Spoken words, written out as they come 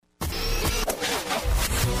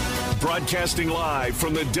Broadcasting live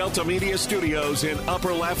from the Delta Media Studios in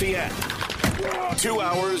Upper Lafayette. 2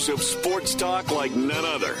 hours of sports talk like none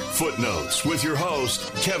other. Footnotes with your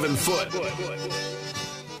host, Kevin Foote.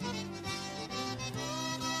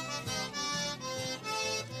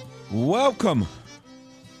 Welcome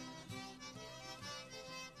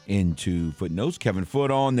into Footnotes. Kevin Foote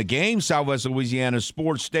on the game. Southwest Louisiana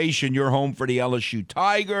Sports Station, your home for the LSU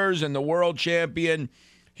Tigers and the world champion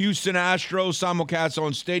Houston Astros. Simulcast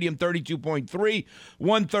on Stadium 32.3,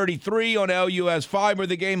 133 on LUS Fiber.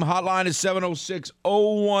 The game hotline is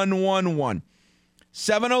 706-0111.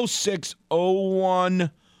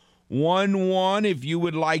 706-0111 if you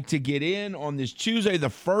would like to get in on this Tuesday. The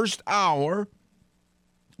first hour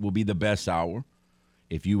will be the best hour.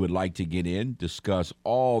 If you would like to get in, discuss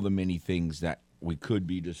all the many things that we could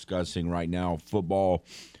be discussing right now. Football,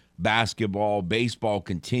 basketball, baseball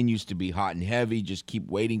continues to be hot and heavy. Just keep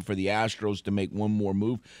waiting for the Astros to make one more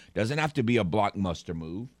move. Doesn't have to be a blockbuster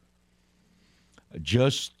move.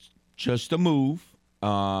 Just a move.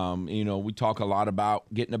 We talk a lot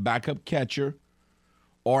about getting a backup catcher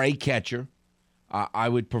or a catcher. I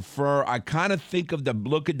would prefer, I kind of think of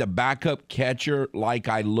look at the backup catcher like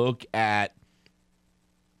I look at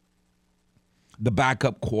the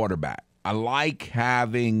backup quarterback. I like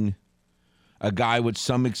having a guy with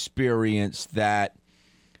some experience that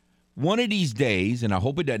one of these days, and I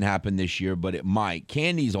hope it doesn't happen this year, but it might.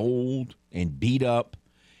 Candy's old and beat up,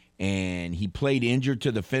 and he played injured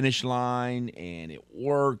to the finish line, and it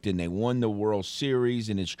worked, and they won the World Series,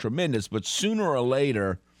 and it's tremendous. But sooner or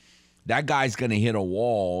later, that guy's going to hit a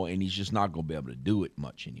wall, and he's just not going to be able to do it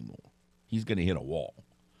much anymore. He's going to hit a wall.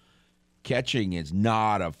 Catching is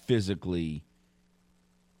not a physically,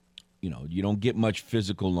 you don't get much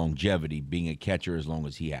physical longevity being a catcher as long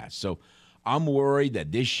as he has. So I'm worried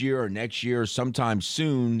that this year or next year, sometime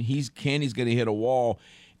soon, Candy's going to hit a wall.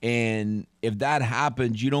 And if that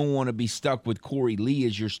happens, you don't want to be stuck with Corey Lee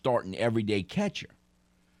as your starting everyday catcher.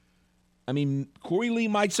 I mean, Corey Lee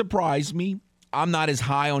might surprise me. I'm not as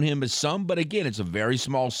high on him as some, but again, it's a very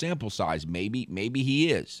small sample size. Maybe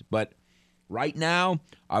he is. But right now,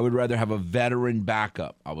 I would rather have a veteran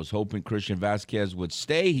backup. I was hoping Christian Vasquez would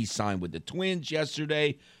stay. He signed with the Twins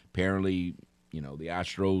yesterday. Apparently, the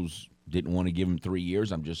Astros didn't want to give him 3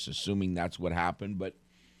 years. I'm just assuming that's what happened. But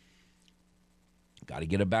got to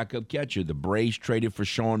get a backup catcher. The Braves traded for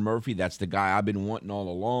Sean Murphy. That's the guy I've been wanting all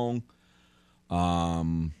along.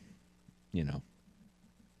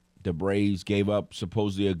 The Braves gave up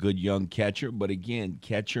supposedly a good young catcher, but again,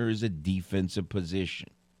 catcher is a defensive position.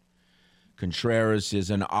 Contreras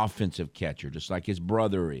is an offensive catcher, just like his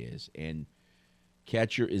brother is, and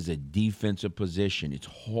catcher is a defensive position. It's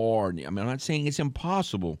hard. I mean, I'm not saying it's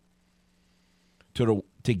impossible to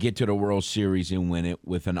get to the World Series and win it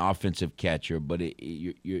with an offensive catcher, but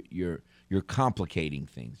you're complicating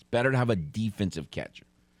things. Better to have a defensive catcher.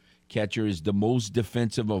 Catcher is the most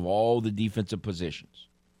defensive of all the defensive positions.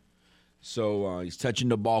 So he's touching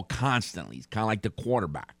the ball constantly. He's kind of like the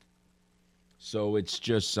quarterback. So it's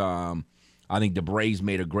just, I think the Braves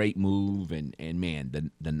made a great move, and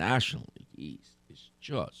man, the National League East is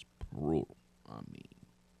just brutal. I mean,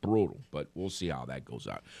 brutal. But we'll see how that goes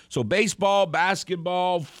out. So baseball,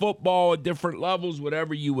 basketball, football at different levels,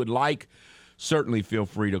 whatever you would like, certainly feel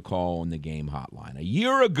free to call on the game hotline. A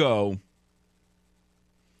year ago,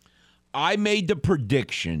 I made the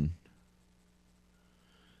prediction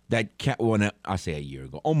that I say a year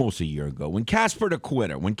ago, almost a year ago, when Casper the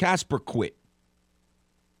Quitter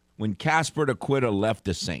left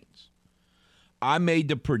the Saints, I made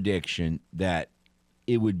the prediction that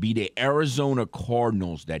it would be the Arizona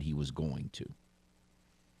Cardinals that he was going to.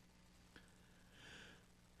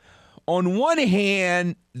 On one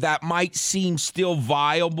hand, that might seem still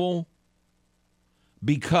viable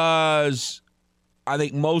because I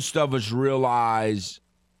think most of us realize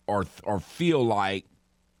or feel like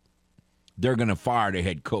they're going to fire the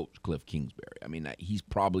head coach, Cliff Kingsbury. I mean, he's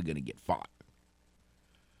probably going to get fired.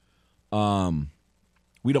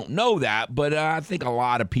 We don't know that, but I think a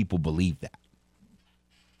lot of people believe that.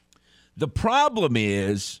 The problem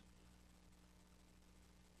is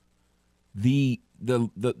the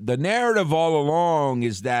narrative all along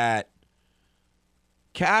is that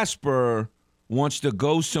Casper wants to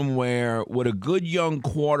go somewhere with a good young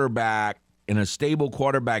quarterback in a stable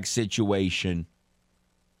quarterback situation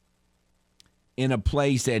in a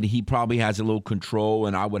place that he probably has a little control,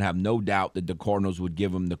 and I would have no doubt that the Cardinals would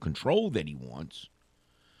give him the control that he wants.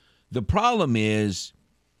 The problem is,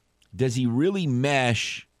 does he really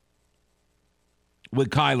mesh with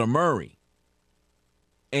Kyler Murray?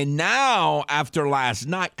 And now, after last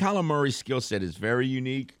night, Kyler Murray's skill set is very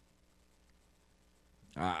unique.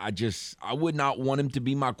 I would not want him to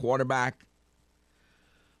be my quarterback,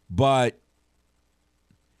 but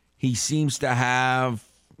he seems to have,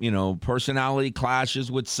 personality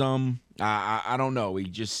clashes with some. I don't know. He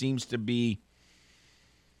just seems to be.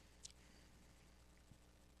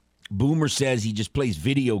 Boomer says he just plays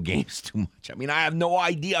video games too much. I mean, I have no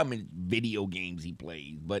idea how many video games he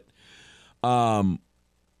plays, but now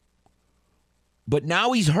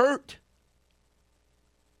he's hurt.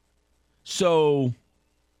 So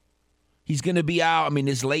he's going to be out. I mean,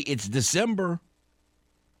 it's December.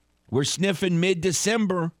 We're sniffing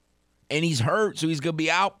mid-December, and he's hurt, so he's going to be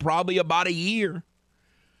out probably about a year.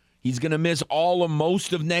 He's going to miss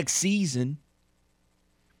most of next season.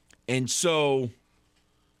 And so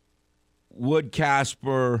would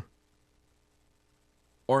Casper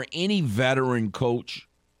or any veteran coach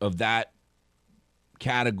of that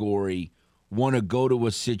category want to go to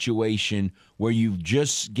a situation where you've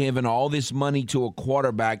just given all this money to a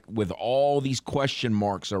quarterback with all these question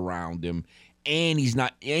marks around him, and you're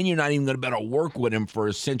not even going to be able to work with him for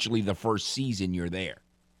essentially the first season you're there?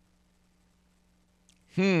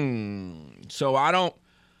 So I don't.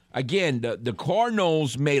 Again, the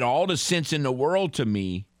Cardinals made all the sense in the world to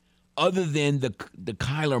me, other than the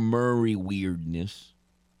Kyler Murray weirdness.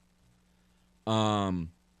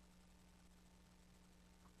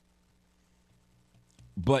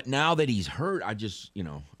 But now that he's hurt, I just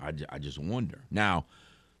wonder. Now,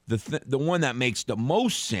 the one that makes the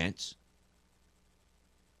most sense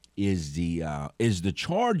is the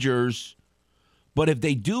Chargers. But if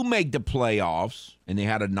they do make the playoffs, and they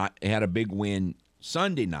had a big win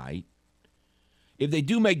Sunday night, if they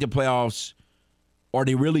do make the playoffs, are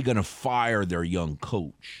they really going to fire their young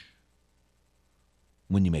coach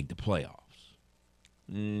when you make the playoffs?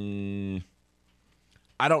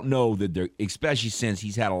 I don't know that they're, especially since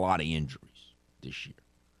he's had a lot of injuries this year.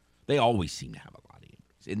 They always seem to have a lot of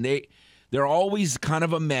injuries. And they're always kind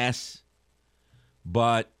of a mess,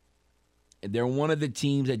 but they're one of the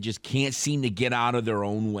teams that just can't seem to get out of their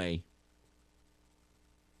own way.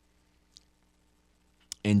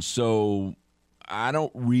 And so I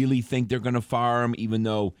don't really think they're going to fire him, even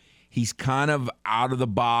though he's kind of out of the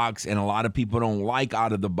box, and a lot of people don't like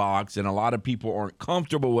out of the box, and a lot of people aren't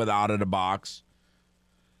comfortable with out of the box.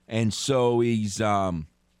 And so he's,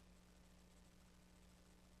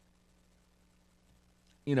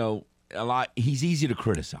 he's easy to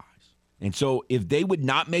criticize. And so if they would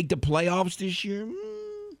not make the playoffs this year,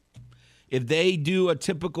 if they do a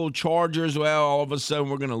typical Chargers, well, all of a sudden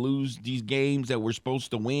we're going to lose these games that we're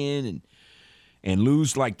supposed to win and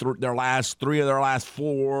lose like three of their last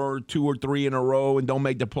four, 2 or 3 in a row, and don't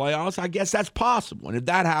make the playoffs, I guess that's possible. And if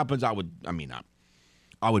that happens, I would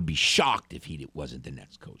be shocked if he wasn't the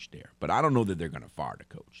next coach there. But I don't know that they're going to fire the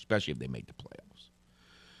coach, especially if they make the playoffs.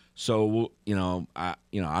 So, I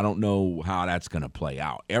don't know how that's going to play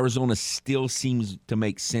out. Arizona still seems to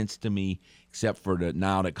make sense to me, except for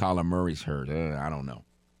now that Kyler Murray's hurt. I don't know.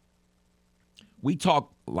 We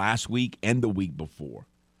talked last week and the week before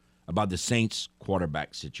about the Saints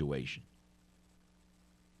quarterback situation.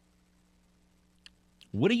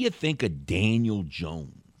 What do you think of Daniel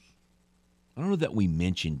Jones? I don't know that we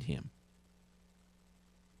mentioned him.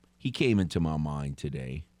 He came into my mind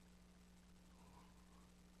today.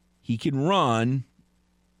 He can run,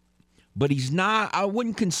 but he's not, I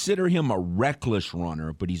wouldn't consider him a reckless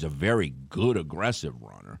runner, but he's a very good aggressive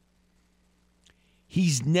runner. He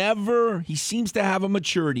seems to have a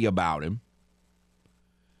maturity about him.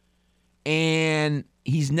 And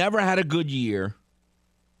he's never had a good year,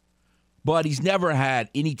 but he's never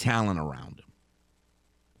had any talent around him.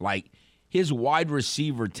 Like, his wide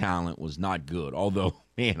receiver talent was not good. Although,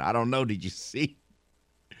 man, I don't know, did you see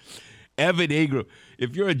Evan Ingram?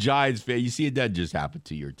 If you're a Giants fan, you see it doesn't just happen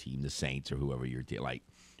to your team, the Saints or whoever your team. Like,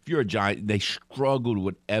 if you're a Giant, they struggled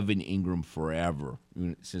with Evan Ingram forever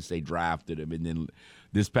since they drafted him. And then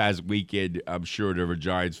this past weekend, I'm sure there were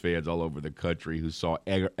Giants fans all over the country who saw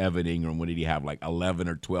Evan Ingram. What did he have, like 11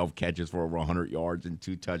 or 12 catches for over 100 yards and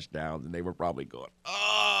 2 touchdowns? And they were probably going,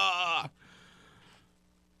 ah!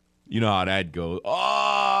 You know how that goes.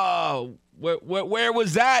 Oh, where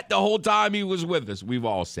was that the whole time he was with us? We've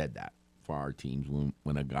all said that for our teams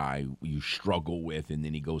when a guy you struggle with and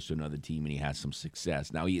then he goes to another team and he has some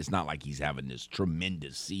success. Now, it's not like he's having this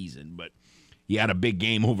tremendous season, but he had a big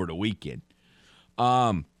game over the weekend.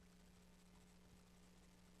 I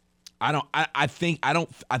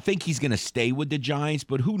think he's going to stay with the Giants,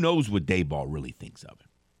 but who knows what Daboll really thinks of him.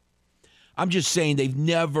 I'm just saying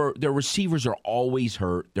their receivers are always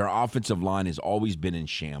hurt. Their offensive line has always been in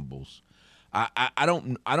shambles. I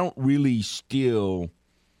don't really still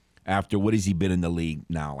after what has he been in the league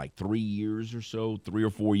now, like 3 years or so, 3 or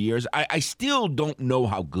 4 years. I still don't know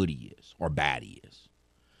how good he is or bad he is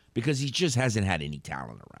because he just hasn't had any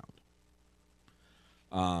talent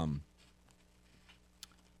around.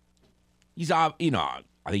 He's, I think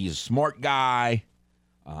he's a smart guy.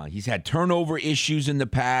 He's had turnover issues in the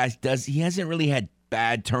past. He hasn't really had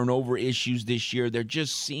bad turnover issues this year. They're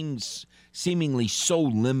just seemingly so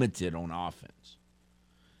limited on offense.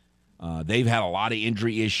 They've had a lot of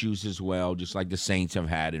injury issues as well, just like the Saints have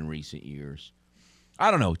had in recent years. I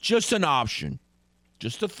don't know, just an option,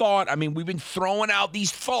 just a thought. I mean, we've been throwing out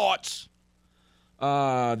these thoughts.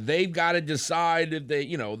 They've got to decide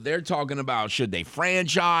if they're talking about should they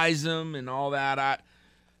franchise him and all that.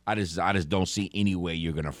 I just don't see any way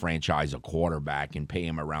you're going to franchise a quarterback and pay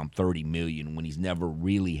him around $30 million when he's never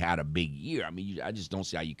really had a big year. I mean, I just don't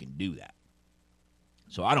see how you can do that.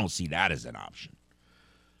 So I don't see that as an option.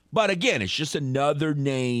 But again, it's just another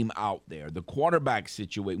name out there. The quarterback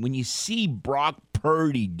situation. When you see Brock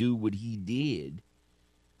Purdy do what he did,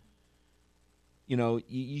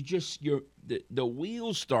 the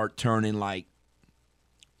wheels start turning. Like,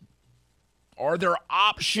 are there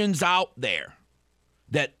options out there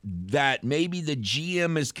that maybe the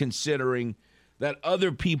GM is considering that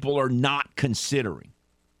other people are not considering?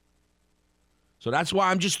 So that's why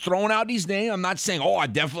I'm just throwing out these names. I'm not saying, I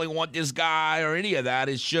definitely want this guy or any of that.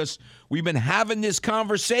 It's just we've been having this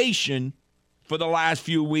conversation for the last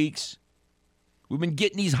few weeks. We've been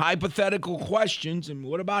getting these hypothetical questions, and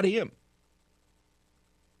what about him?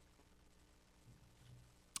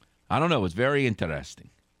 I don't know. It's very interesting.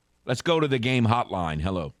 Let's go to the game hotline.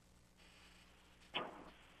 Hello.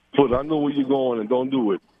 But I know where you're going, and don't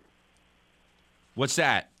do it. What's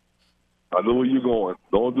that? I know where you're going.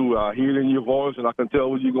 Don't do it. I hear it in your voice, and I can tell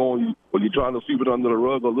where you're going. But you're trying to sweep it under the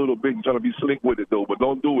rug a little bit. You're trying to be slick with it, though. But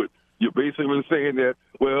don't do it. You're basically saying that,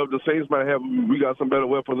 well, the Saints might have, we got some better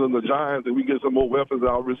weapons than the Giants, and we get some more weapons,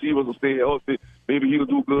 our receivers will stay healthy. Maybe he'll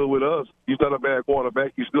do good with us. He's not a bad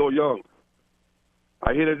quarterback. He's still young.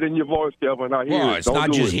 I hear it in your voice, Kevin. I hear it. It's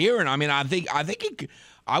not just hearing. I mean, I think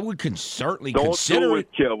I would certainly consider it. Don't do it,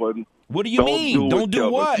 Kevin. What do you mean? Don't do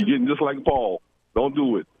what? You're getting just like Paul. Don't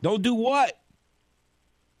do it. Don't do what?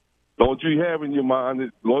 Don't you have in your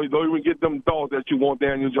mind, don't even get them thoughts that you want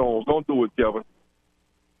Daniel Jones. Don't do it, Kevin.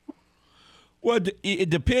 Well, it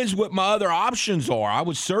depends what my other options are. I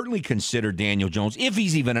would certainly consider Daniel Jones, if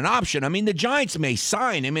he's even an option. I mean, the Giants may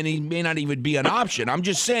sign him, and he may not even be an option. I'm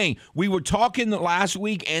just saying, we were talking the last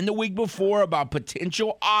week and the week before about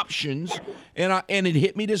potential options, and it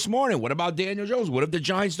hit me this morning. What about Daniel Jones? What if the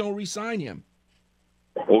Giants don't re-sign him?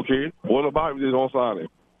 Okay. What about if they don't sign him?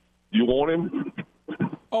 You want him?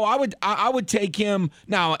 Oh, I would take him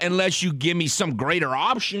now, unless you give me some greater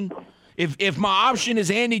option. If my option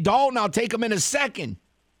is Andy Dalton, I'll take him in a second.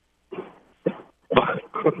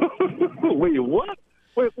 Wait, what?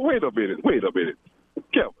 Wait a minute.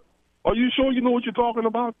 Kevin, are you sure you know what you're talking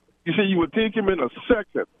about? You said you would take him in a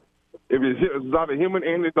second if it's out of him and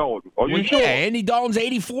Andy Dalton. Are you sure? Yeah, Andy Dalton's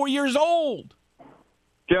 84 years old.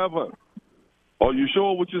 Kevin, are you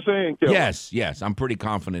sure what you're saying, Kevin? Yes. I'm pretty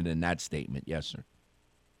confident in that statement. Yes, sir.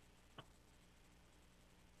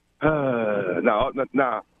 Now,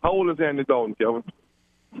 how old is Andy Dalton, Kevin?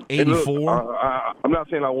 84. Look, I'm not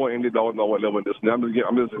saying I want Andy Dalton or whatever. I'm just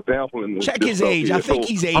exampling. Check his age. Here. I think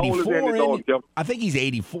he's 84. How old is Andy Dalton, Kevin? I think he's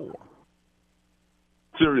 84.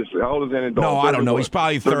 Seriously, how old is Andy Dalton? No, I don't know. He's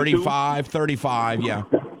probably 32? 35, yeah.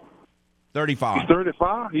 35. He's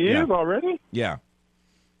 35? He is already? Yeah.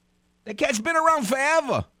 That cat's been around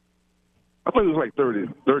forever. I thought he was like 30,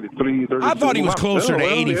 33, 32. I thought he was closer to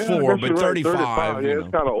 84, but 35. Right, yeah, it's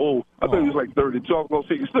kind of old. I thought he was like 32. I was going to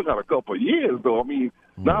say, he still got a couple of years, though. I mean,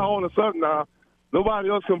 now all of a sudden, nobody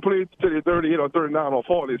else can play till they're 38 or 39 or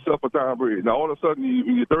 40 except for Tom Brady. Now, all of a sudden,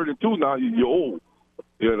 you're 32 now, you're old.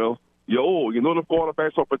 You're old. You know the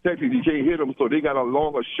quarterbacks are protected. You can't hit them, so they got a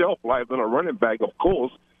longer shelf life than a running back, of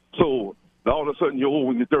course. So now all of a sudden, you're old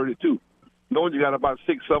when you're 32. You got about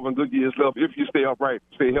 6-7 good years left if you stay upright,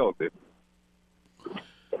 stay healthy.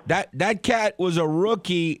 That cat was a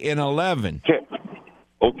rookie in 11.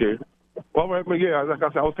 Okay. Well, yeah, like I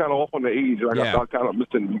said, I was kind of off on the age. I kind of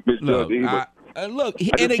misjudged age. Look,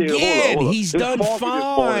 and again, he's done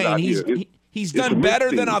fine. He's done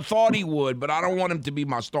better than I thought he would, but I don't want him to be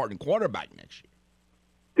my starting quarterback next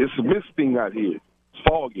year. It's misting out here. It's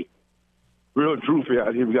foggy. Real droopy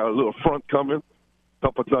out here. We got a little front coming, a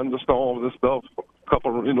couple thunderstorms and stuff, a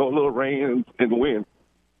couple, a little rain and wind.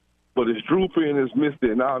 But it's droopy and it's misty,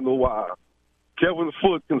 and I don't know why. Kevin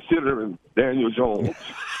Foote considering Daniel Jones.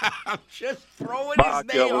 I'm just throwing Bye,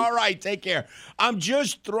 his name. Kevin. All right, take care. I'm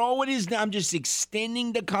just throwing his name. I'm just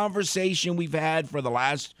extending the conversation we've had for the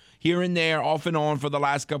last here and there, off and on for the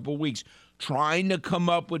last couple of weeks, trying to come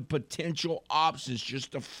up with potential options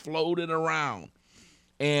just to float it around.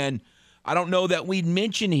 And I don't know that we'd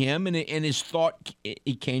mention him, and his thought,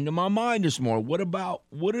 it came to my mind this morning.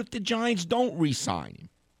 What if the Giants don't re-sign him?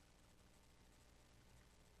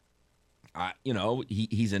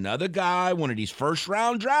 He's another guy, one of these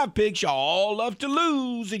first-round draft picks. Y'all all love to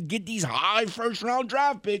lose and get these high first-round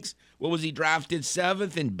draft picks. What was he, drafted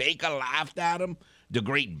 7th, and Baker laughed at him? The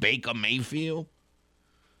great Baker Mayfield?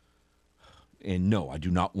 And no, I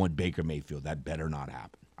do not want Baker Mayfield. That better not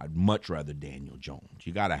happen. I'd much rather Daniel Jones.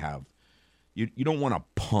 You got to have – you don't want to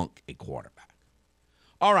punk a quarterback.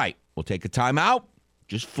 All right, we'll take a timeout.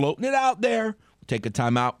 Just floating it out there. Take a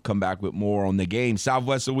timeout, come back with more on the game.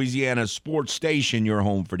 Southwest Louisiana Sports Station, your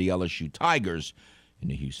home for the LSU Tigers and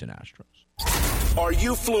the Houston Astros. Are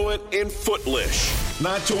you fluent in Footlish?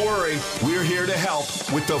 Not to worry, we're here to help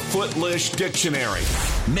with the Footlish Dictionary.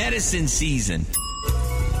 Medicine season.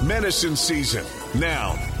 Medicine season.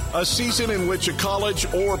 Noun. A season in which a college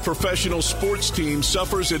or professional sports team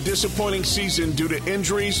suffers a disappointing season due to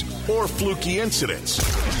injuries or fluky incidents.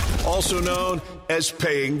 Also known as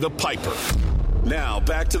paying the piper. Now,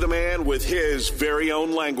 back to the man with his very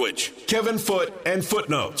own language. Kevin Foote and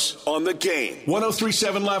Footnotes on the game.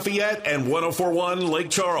 103.7 Lafayette and 104.1 Lake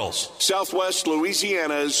Charles. Southwest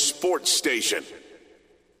Louisiana's sports station.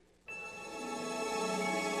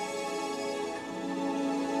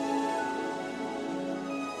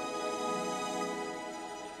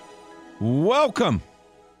 Welcome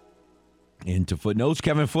into Footnotes.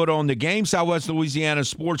 Kevin Foote on the game. Southwest Louisiana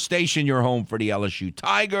Sports Station, your home for the LSU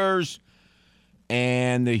Tigers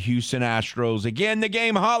and the Houston Astros. Again, the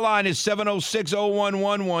game hotline is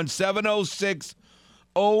 706-0111,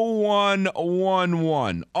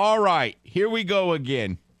 706-0111. All right, here we go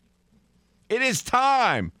again. It is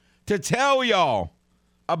time to tell y'all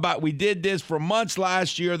about, we did this for months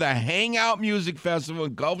last year, the Hangout Music Festival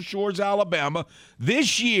in Gulf Shores, Alabama.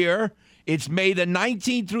 This year, it's May the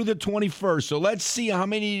 19th through the 21st. So let's see how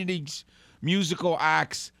many of these musical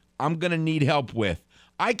acts I'm going to need help with.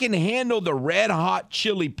 I can handle the Red Hot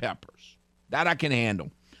Chili Peppers. That I can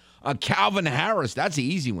handle. Calvin Harris, that's an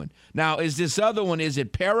easy one. Now, is this other one, is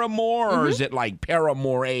it Paramore or is it like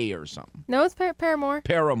Paramore A or something? No, it's Paramore.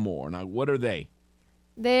 Paramore. Now, what are they?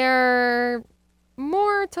 They're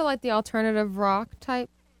more to like the alternative rock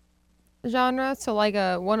type genre, so like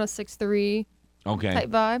a 106.3 type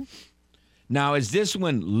vibe. Now, is this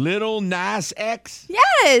one Lil Nas X?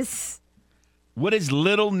 Yes! What is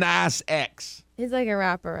Lil Nas X? He's like a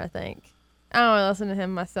rapper, I think. I don't really listen to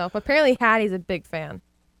him myself. Apparently, Hattie's a big fan.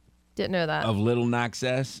 Didn't know that. Of Lil Nas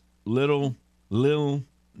X? Lil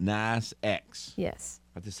Nas X. Yes.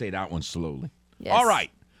 I have to say that one slowly. Yes. All right.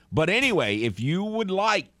 But anyway, if you would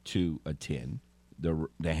like to attend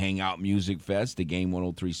the Hangout Music Fest, the game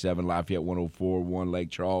 103.7 Lafayette, 104.1 Lake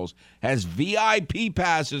Charles has VIP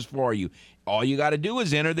passes for you. All you got to do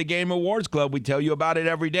is enter the Game Awards Club. We tell you about it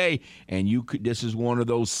every day. And this is one of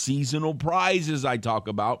those seasonal prizes I talk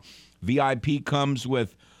about. VIP comes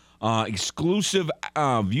with exclusive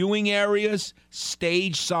viewing areas,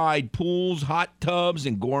 stage side pools, hot tubs,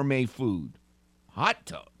 and gourmet food. Hot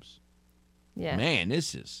tubs. Yeah. Man,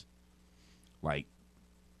 this is like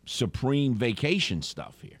supreme vacation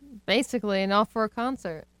stuff here. Basically, and all for a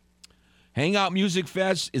concert. Hangout Music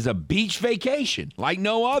Fest is a beach vacation like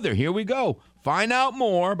no other. Here we go. Find out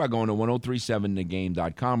more by going to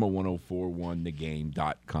 1037thegame.com or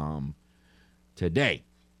 1041thegame.com today.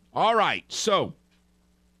 All right, so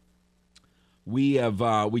we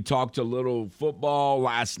talked a little football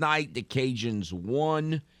last night. The Cajuns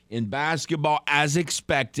won in basketball as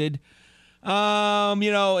expected.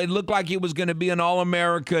 It looked like it was going to be an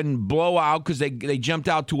All-American blowout because they jumped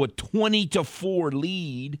out to a 20-4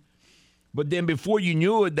 lead. But then before you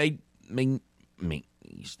knew it,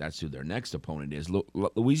 that's who their next opponent is.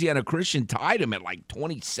 Louisiana Christian tied them at like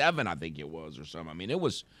 27, I think it was, or something. I mean, it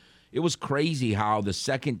was crazy how the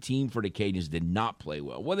second team for the Cajuns did not play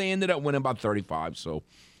well. Well, they ended up winning by 35, so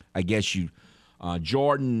I guess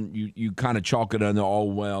Jordan, you kind of chalk it under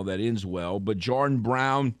all well that ends well. But Jordan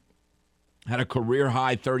Brown had a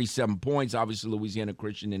career-high 37 points. Obviously, Louisiana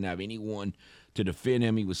Christian didn't have anyone to defend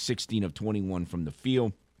him. He was 16 of 21 from the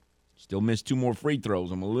field. Still missed 2 more free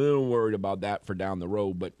throws. I'm a little worried about that for down the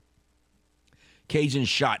road. But Cajuns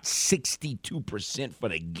shot 62% for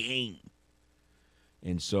the game.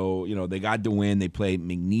 And so, they got the win. They played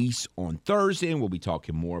McNeese on Thursday, and we'll be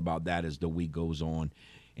talking more about that as the week goes on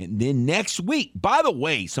And then next week, by the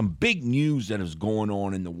way, some big news that is going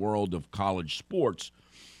on in the world of college sports.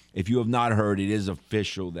 If you have not heard, it is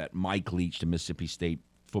official that Mike Leach, the Mississippi State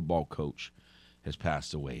football coach, has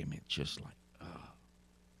passed away. I mean, just like,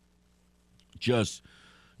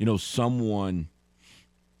 someone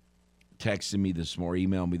texted me this morning,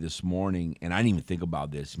 emailed me this morning, and I didn't even think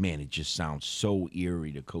about this. Man, it just sounds so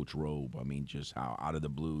eerie to Coach Robe. I mean, just how out of the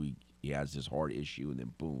blue he has this heart issue, and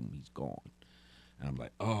then boom, he's gone. And I'm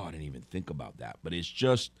like, oh, I didn't even think about that. But it's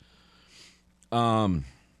just, I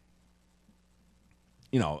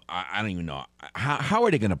don't even know. How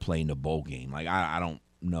are they going to play in the bowl game? Like, I don't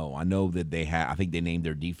know. I know that I think they named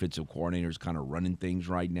their defensive coordinators kind of running things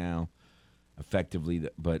right now effectively,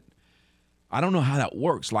 but I don't know how that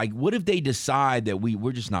works. Like, what if they decide that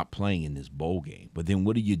we're just not playing in this bowl game? But then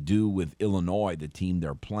what do you do with Illinois, the team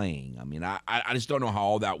they're playing? I mean, I just don't know how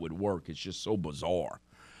all that would work. It's just so bizarre.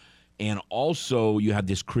 And also you have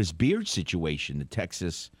this Chris Beard situation, the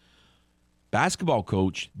Texas basketball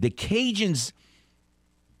coach. The Cajuns,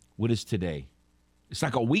 what is today? It's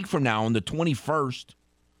like a week from now on the 21st.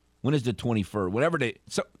 When is the 21st?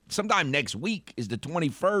 Sometime next week is the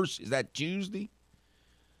 21st. Is that Tuesday?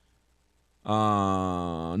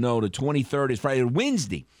 No, the 23rd is Friday.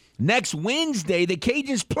 Wednesday. Next Wednesday, the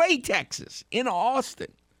Cajuns play Texas in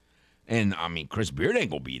Austin. And, I mean, Chris Beard ain't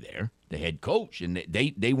going to be there, the head coach. And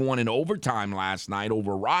they won in overtime last night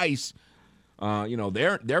over Rice.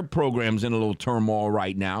 Their program's in a little turmoil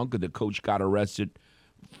right now because the coach got arrested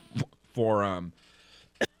for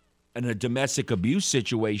in a domestic abuse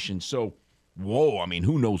situation. So, I mean,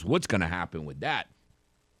 who knows what's going to happen with that.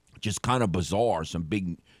 Just kind of bizarre. Some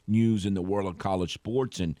big news in the world of college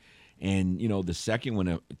sports. And the second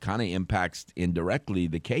one kind of impacts indirectly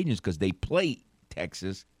the Cajuns because they play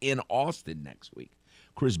Texas in Austin next week.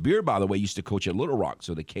 Chris Beard, by the way, used to coach at Little Rock.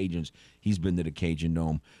 So the Cajuns, he's been to the Cajun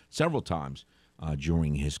Dome several times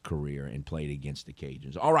during his career and played against the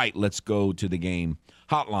Cajuns. All right, let's go to the game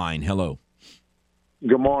hotline. Hello.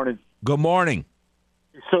 Good morning. Good morning.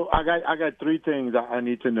 So I got three things I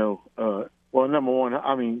need to know. Well, number one,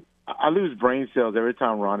 I mean, I lose brain cells every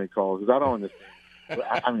time Ronnie calls because I don't understand.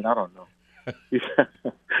 I don't know.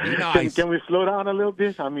 Be nice. Can we slow down a little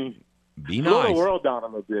bit? I mean, slow the world down a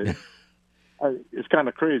little bit. It's kind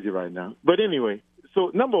of crazy right now. But anyway,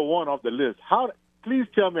 so number one off the list, please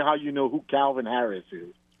tell me how you know who Calvin Harris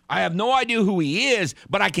is. I have no idea who he is,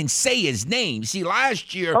 but I can say his name. See,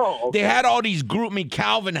 last year they had all these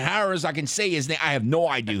Calvin Harris, I can say his name. I have no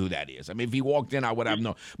idea who that is. I mean, if he walked in, I would have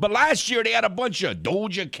known. But last year they had a bunch of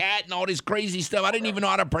Doja Cat and all this crazy stuff. I didn't even know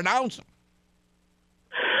how to pronounce them.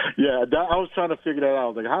 Yeah, I was trying to figure that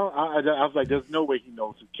out. I was like, there's no way he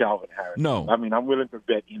knows who Calvin Harris is. No. I mean, I'm willing to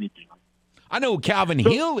bet anything. I know who Calvin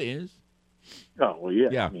Hill is. Oh, well, yeah.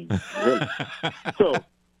 Yeah. I mean, really. So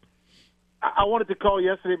I wanted to call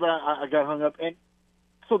yesterday, but I got hung up. And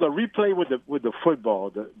so the replay with the football,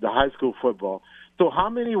 the high school football. So how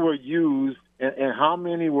many were used and how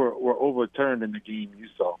many were overturned in the game you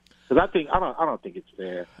saw? Because I don't think it's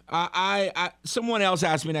fair. Someone else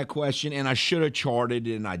asked me that question, and I should have charted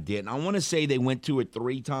it, and I didn't. I want to say they went to it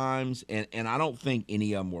 3 times, and I don't think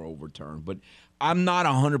any of them were overturned. But I'm not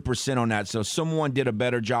 100% on that. So if someone did a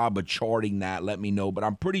better job of charting that, let me know. But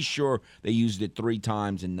I'm pretty sure they used it 3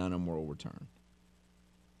 times, and none of them were overturned.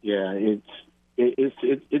 Yeah, it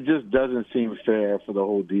just doesn't seem fair for the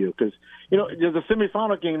whole deal. Because, there's a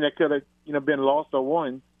semifinal game that could have, been lost or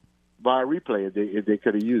won by a replay if they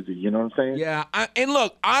could have used it. You know what I'm saying? Yeah. And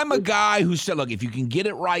look, I'm a guy who said, look, if you can get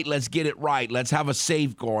it right, let's get it right. Let's have a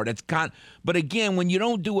safeguard. But again, when you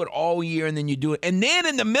don't do it all year and then you do it, and then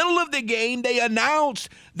in the middle of the game, they announced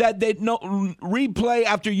that replay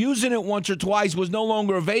after using it once or twice was no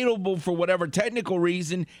longer available for whatever technical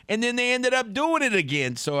reason, and then they ended up doing it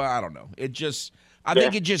again. So I don't know. I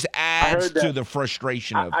think it just adds to the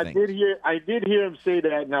frustration of things. I did hear him say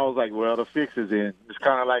that, and I was like, well, the fix is in. It's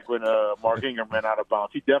kind of like when Mark Ingram ran out of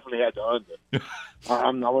bounds. He definitely had the under.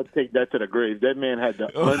 I'm going to take that to the grave. That man had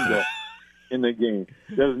the under in the game.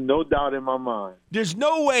 There's no doubt in my mind. There's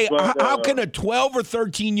no way. How can a 12 or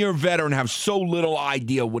 13-year veteran have so little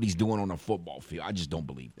idea what he's doing on a football field? I just don't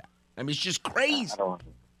believe that. I mean, it's just crazy.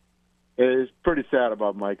 It's pretty sad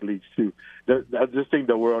about Mike Leach, too. I just think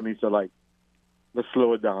the world needs to, let's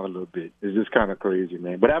slow it down a little bit. It's just kind of crazy,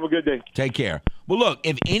 man. But have a good day. Take care. Well, look,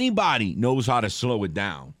 if anybody knows how to slow it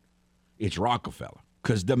down, it's Rockefeller,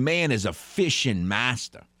 because the man is a fishing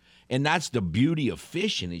master. And that's the beauty of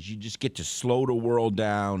fishing, is you just get to slow the world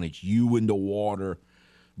down. It's you in the water.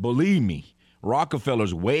 Believe me,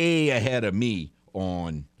 Rockefeller's way ahead of me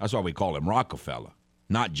on, that's why we call him Rockefeller.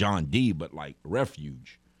 Not John D., but like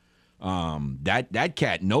Refuge. That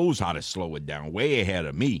cat knows how to slow it down way ahead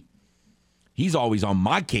of me. He's always on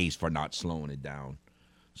my case for not slowing it down.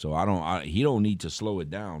 So he don't need to slow it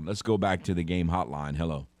down. Let's go back to the game hotline.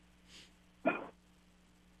 Hello.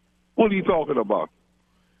 What are you talking about?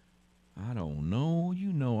 I don't know.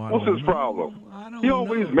 What's his problem? He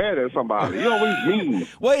always mad at somebody. He always mean.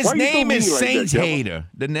 Well, his name is Saints like Hater.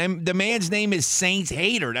 The man's name is Saints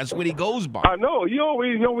Hater. That's what he goes by. I know. He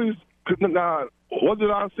always. Nah, what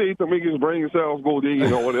did I say to make his brain cells go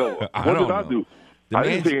digging or whatever? What did I do? I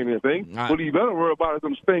didn't say anything. What he better worry about is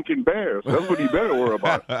them stinking bears. That's what he better worry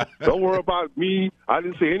about. Don't worry about me. I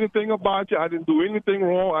didn't say anything about you. I didn't do anything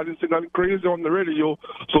wrong. I didn't say nothing crazy on the radio.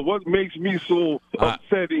 So what makes me so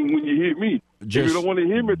upsetting when you hear me? If you don't want to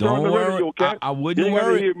hear me, turn the radio, cat. I wouldn't you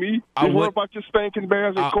worry. Hear me. You worry about your stinking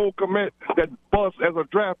bears and Cole Kmet that bust as a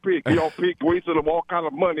draft pick. Y'all wasting them all kind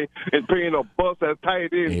of money and paying a bust as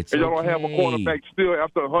tight end, and y'all don't have a quarterback still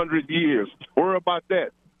after 100 years. Worry about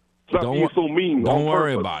that. Stop being so mean. Don't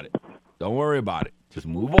worry about it. Don't worry about it. Just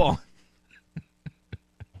move on.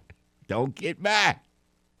 Don't get mad.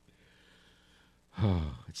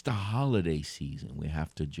 It's the holiday season. We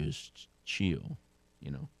have to just chill,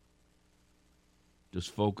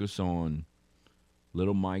 Just focus on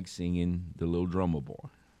Little Mike singing The Little Drummer Boy.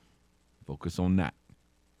 Focus on that.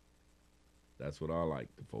 That's what I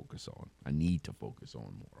like to focus on. I need to focus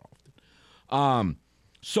on more often.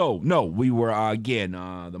 So, no, we were, again,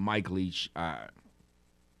 the Mike Leach, all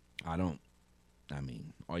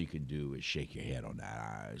you can do is shake your head on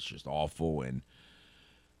that. It's just awful, and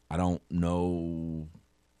I don't know.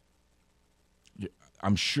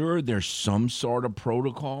 I'm sure there's some sort of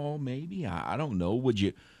protocol, maybe. I don't know.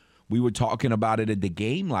 We were talking about it at the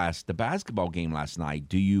basketball game last night.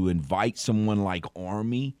 Do you invite someone like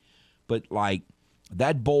Army? But,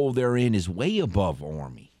 that bowl they're in is way above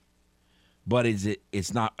Army. But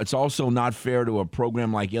it's also not fair to a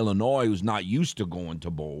program like Illinois who's not used to going to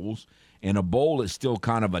bowls. And a bowl is still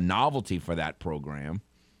kind of a novelty for that program.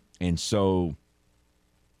 And so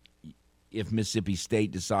if Mississippi State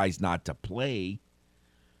decides not to play,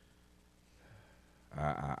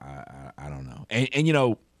 I don't know. And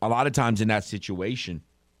a lot of times in that situation,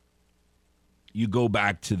 you go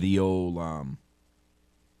back to the old,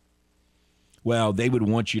 they would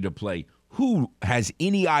want you to play. Who has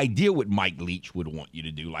any idea what Mike Leach would want you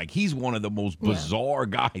to do? He's one of the most bizarre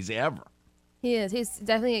guys ever. He is. He's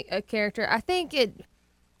definitely a character. I think in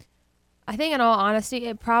all honesty,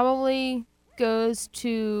 it probably goes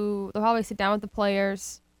to, they'll probably sit down with the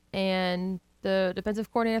players, and the defensive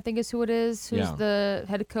coordinator, I think is who it is, who's the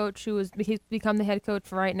head coach, he's become the head coach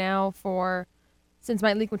right now since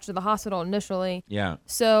Mike Leach went to the hospital initially. Yeah.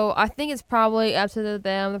 So I think it's probably up to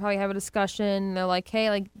them. They'll probably have a discussion. They're like,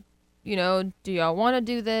 hey, do y'all want to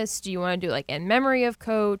do this? Do you want to do in memory of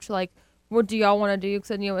coach? What do y'all want to do?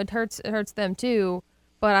 Because it hurts them too.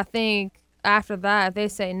 But I think after that, if they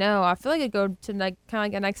say no, I feel like it go to kind of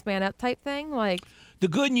like a next man up type thing. The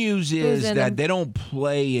good news is that they don't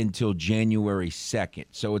play until January 2nd.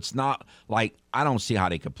 So it's not I don't see how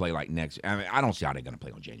they could play I don't see how they're going to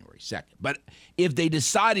play on January 2nd. But if they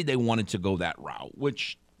decided they wanted to go that route,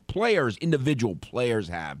 which individual players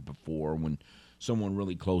have before when someone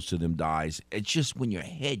really close to them dies. It's just when your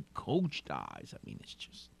head coach dies. It's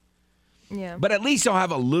just. Yeah. But at least they'll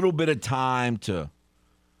have a little bit of time to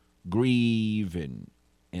grieve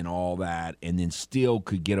and all that, and then still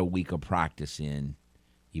could get a week of practice in,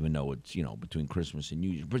 even though it's, between Christmas and New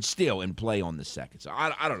Year's. But still, and play on the 2nd. So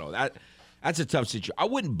I don't know. That's a tough situation. I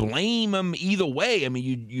wouldn't blame them either way.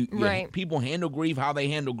 Right. People handle grief how they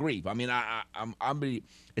handle grief.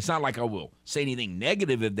 It's not like I will say anything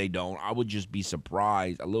negative if they don't. I would just be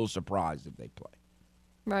a little surprised if they play.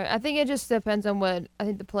 Right. I think it just depends on what I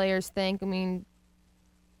think the players think.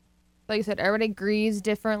 Like you said, everybody agrees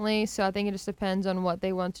differently, so I think it just depends on what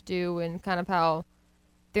they want to do and kind of how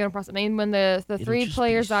they're going to process. When the three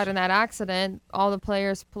players died in that accident, all the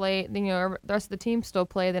players played, the rest of the team still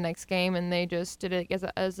played the next game, and they just did it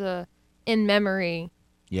as a in memory.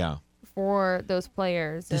 Yeah. For those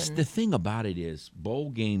players. The thing about it is bowl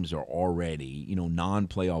games are already,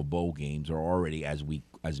 non-playoff bowl games are already, as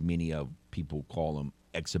many of people call them,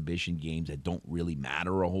 exhibition games that don't really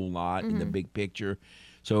matter a whole lot in the big picture.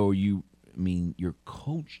 So your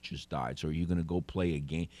coach just died. So are you going to go play a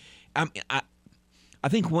game? I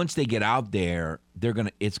think once they get out there,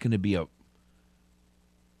 it's going to be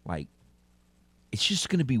it's just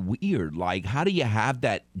going to be weird. How do you have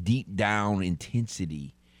that deep down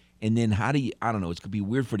intensity? And then I don't know, it's going to be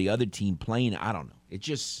weird for the other team playing. I don't know.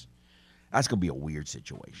 That's going to be a weird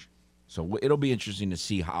situation. So it'll be interesting to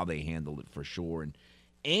see how they handle it for sure. And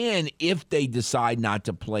And if they decide not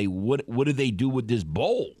to play, what do they do with this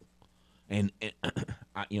bowl? And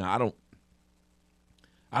I don't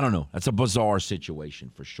know. That's a bizarre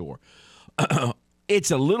situation for sure.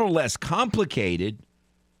 It's a little less complicated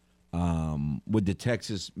with the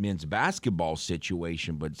Texas men's basketball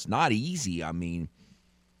situation, but it's not easy. I mean,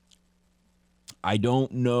 I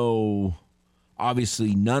don't know.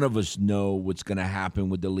 Obviously, none of us know what's going to happen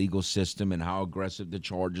with the legal system and how aggressive the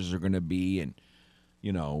charges are going to be. And,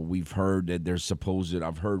 we've heard that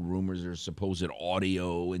I've heard rumors there's supposed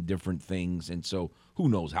audio and different things. And so who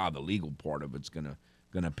knows how the legal part of it's going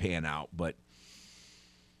to pan out. But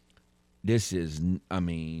this is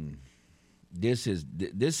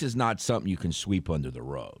not something you can sweep under the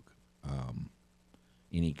rug.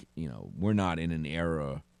 We're not in an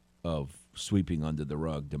era of sweeping under the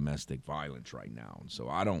rug domestic violence right now, and so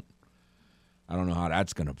I don't know how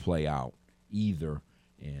that's going to play out either.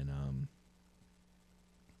 And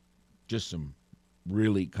just some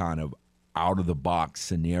really kind of out of the box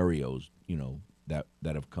scenarios, that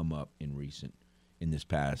have come up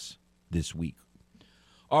this week.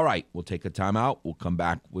 All right, we'll take a timeout. We'll come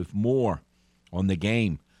back with more on The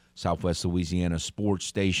Game. Southwest Louisiana Sports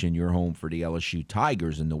Station, your home for the LSU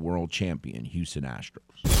Tigers and the world champion Houston Astros.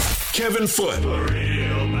 Kevin Foote,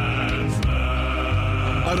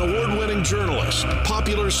 an award-winning journalist,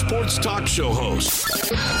 popular sports talk show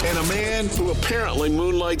host, and a man who apparently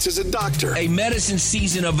moonlights as a doctor. A medicine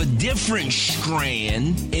season of a different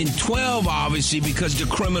strand in 12, obviously, because the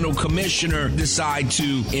criminal commissioner decided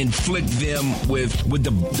to inflict them with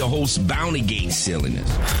the whole bounty gate silliness.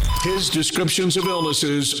 His descriptions of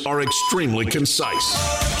illnesses are extremely concise.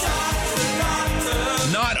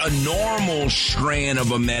 Not a normal strand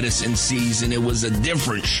of a medicine season. It was a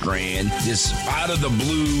different strand. Just out of the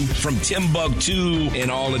blue from Timbuktu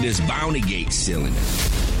and all of this bounty gate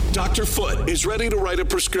silliness. Dr. Foote is ready to write a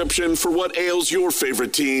prescription for what ails your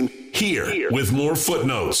favorite team here with more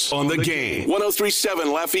footnotes on The Game.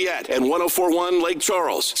 103.7 Lafayette and 104.1 Lake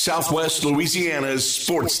Charles, Southwest Louisiana's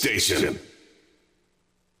sports station.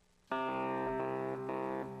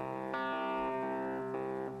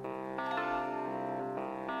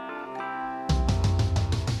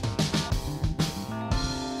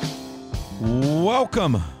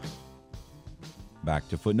 Welcome back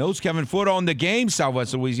to Footnotes. Kevin Foote on The Game,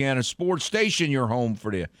 Southwest Louisiana Sports Station, your home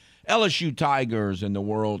for the LSU Tigers and the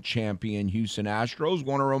world champion Houston Astros.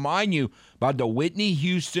 Want to remind you about the Whitney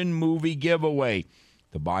Houston movie giveaway,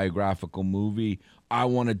 the biographical movie, I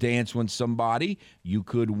Want to Dance With Somebody. You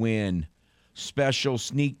could win special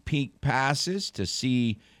sneak peek passes to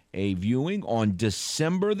see a viewing on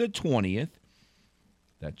December the 20th.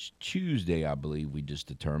 That's Tuesday, I believe we just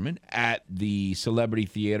determined, at the Celebrity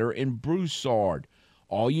Theater in Broussard.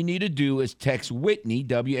 All you need to do is text Whitney,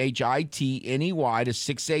 WHITNEY, to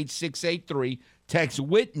 68683. Text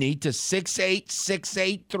Whitney to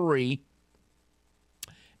 68683,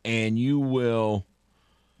 and you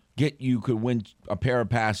could win a pair of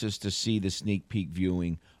passes to see the sneak peek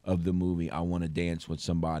viewing of the movie I Want to Dance With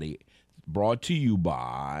Somebody, brought to you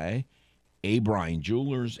by A. Bryan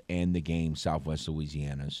Jewelers and The Game, Southwest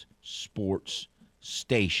Louisiana's sports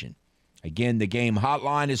station. Again, The Game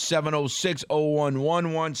hotline is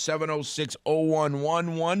 706-0111,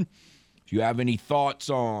 706-0111. If you have any thoughts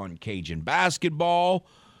on Cajun basketball,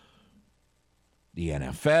 the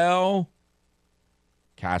NFL,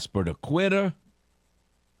 Casper the Quitter,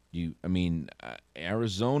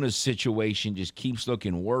 Arizona's situation just keeps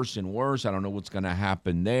looking worse and worse. I don't know what's going to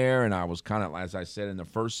happen there. And I was kind of, as I said in the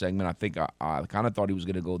first segment, I think I kind of thought he was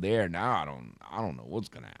going to go there. Now I don't know what's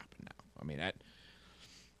going to happen now. I mean,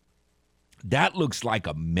 that looks like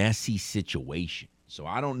a messy situation. So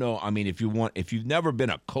I don't know. I mean, if you've never been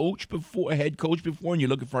a head coach before, and you're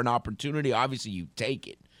looking for an opportunity, obviously you take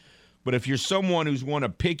it. But if you're someone who's one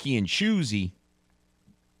of picky and choosy,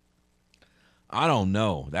 I don't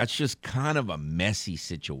know. That's just kind of a messy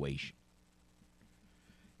situation.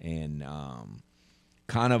 And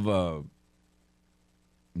kind of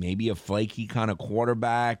maybe a flaky kind of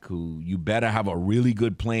quarterback who you better have a really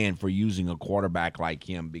good plan for using a quarterback like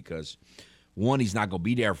him, because one, he's not going to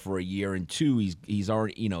be there for a year, and two, he's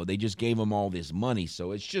already, they just gave him all this money.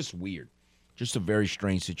 So it's just weird. Just a very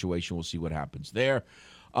strange situation. We'll see what happens there.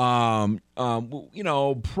 Probably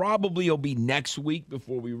it'll be next week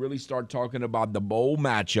before we really start talking about the bowl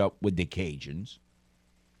matchup with the Cajuns.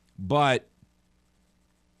 But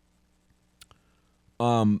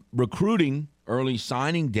recruiting early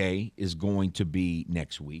signing day is going to be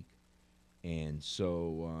next week. And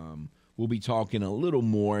so we'll be talking a little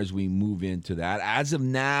more as we move into that. As of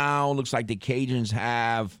now, looks like the Cajuns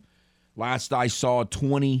have, last I saw,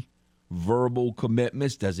 20 verbal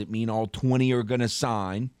commitments. Doesn't mean all 20 are going to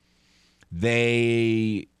sign.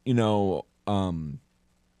 They,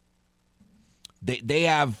 they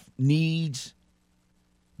have needs.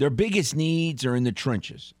 Their biggest needs are in the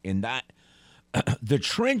trenches. And that the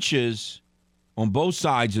trenches on both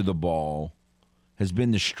sides of the ball has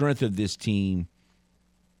been the strength of this team,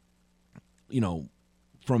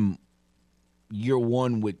 from year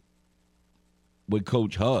one with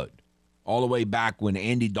Coach Hud, all the way back when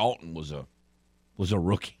Andy Dalton was a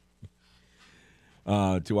rookie.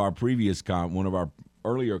 To our previous one of our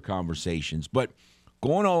earlier conversations, but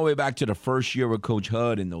going all the way back to the first year with Coach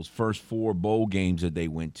Hud and those first 4 bowl games that they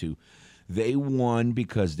went to, they won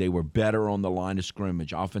because they were better on the line of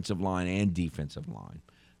scrimmage, offensive line and defensive line,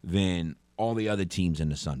 than all the other teams in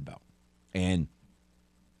the Sun Belt. And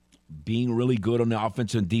being really good on the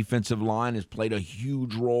offensive and defensive line has played a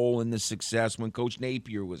huge role in the success when Coach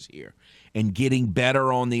Napier was here. And getting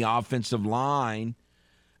better on the offensive line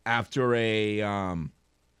after a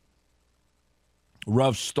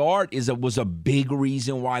rough start was a big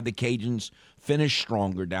reason why the Cajuns finished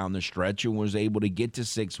stronger down the stretch and was able to get to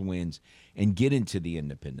 6 wins and get into the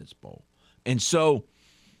Independence Bowl. And so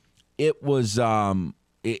it was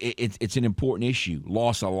it's an important issue.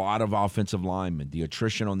 Lost a lot of offensive linemen. The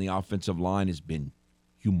attrition on the offensive line has been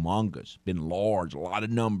humongous, been large, a lot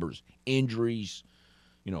of numbers, injuries,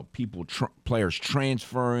 players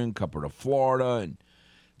transferring, couple to Florida, and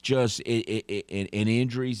just and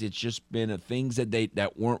injuries. It's just been things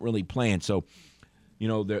that weren't really planned. So,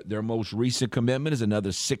 their most recent commitment is another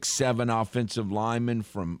 6'7" offensive lineman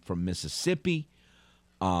from Mississippi,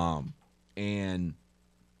 and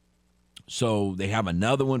so they have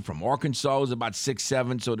another one from Arkansas who's about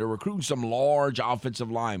 6'7". So they're recruiting some large offensive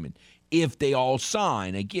linemen. If they all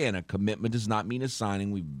sign, again, a commitment does not mean a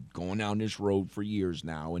signing. We've been going down this road for years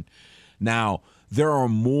now, and now there are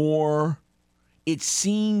more. It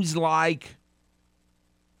seems like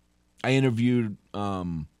I interviewed a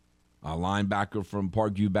linebacker from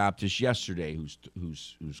Parkview Baptist yesterday who's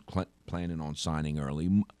planning on signing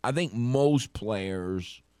early. I think most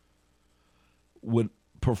players would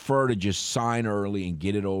prefer to just sign early and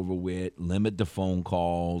get it over with, limit the phone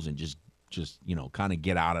calls, and just kind of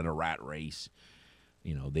get out of the rat race.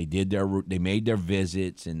 They made their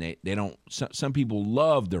visits, and they don't. Some people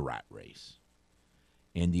love the rat race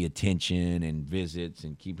and the attention and visits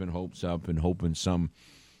and keeping hopes up and hoping some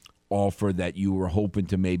offer that you were hoping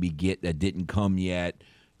to maybe get that didn't come yet,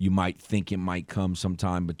 you might think it might come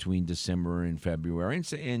sometime between December and February.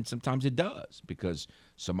 And sometimes it does because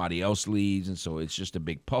somebody else leaves, and so it's just a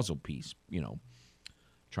big puzzle piece,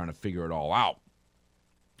 trying to figure it all out.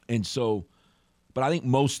 And so, but I think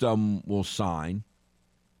most of them will sign.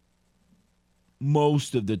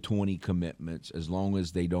 Most of the 20 commitments, as long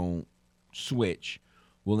as they don't switch,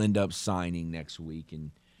 will end up signing next week,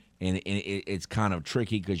 and it's kind of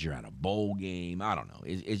tricky because you're at a bowl game. I don't know.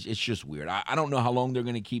 It's just weird. I don't know how long they're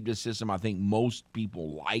going to keep this system. I think most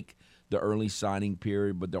people like the early signing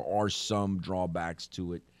period, but there are some drawbacks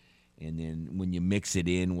to it. And then when you mix it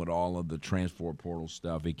in with all of the transfer portal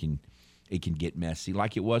stuff, it can get messy,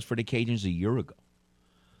 like it was for the Cajuns a year ago.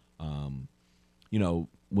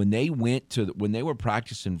 When they were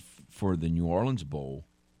practicing for the New Orleans Bowl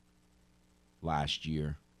last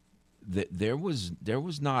year, there was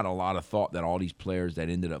not a lot of thought that all these players that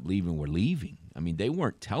ended up leaving were leaving. I mean, they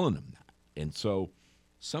weren't telling them that, and so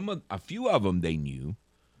a few of them they knew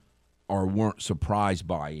or weren't surprised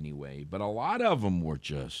by anyway. But a lot of them were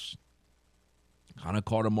just kind of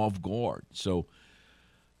caught them off guard. So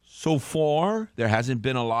far there hasn't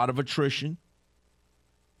been a lot of attrition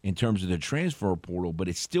in terms of the transfer portal, but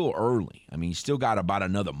it's still early. I mean, you still got about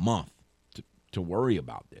another month to worry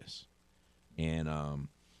about this. And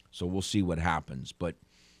so we'll see what happens. But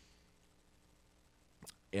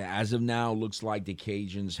as of now, it looks like the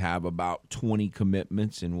Cajuns have about 20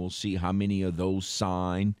 commitments, and we'll see how many of those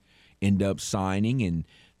end up signing. And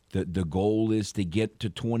the goal is to get to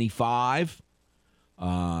 25.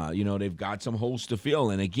 They've got some holes to fill.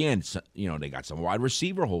 And again, they got some wide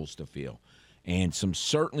receiver holes to fill. And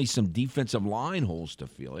certainly some defensive line holes to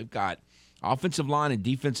fill. They've got offensive line and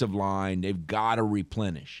defensive line, they've got to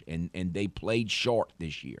replenish. And they played short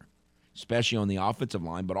this year, especially on the offensive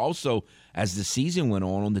line, but also as the season went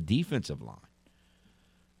on the defensive line.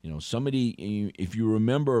 If you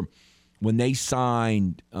remember when they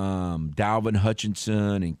signed Dalvin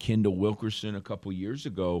Hutchinson and Kendall Wilkerson a couple years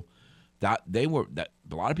ago, a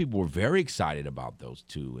lot of people were very excited about those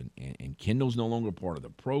two. And Kendall's no longer part of the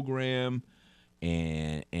program.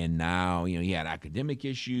 And now, he had academic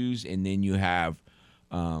issues, and then you have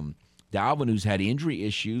Dalvin, who's had injury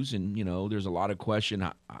issues, and, there's a lot of question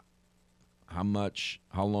much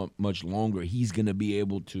longer he's going to be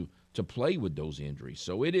able to play with those injuries.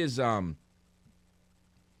 So it is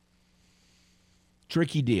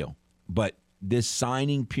tricky deal, but this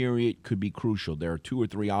signing period could be crucial. There are 2 or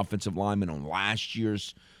 3 offensive linemen on last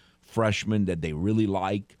year's freshmen that they really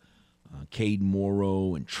like, Caden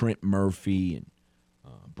Morrow and Trent Murphy and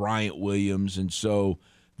Bryant Williams, and so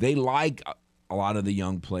they like a lot of the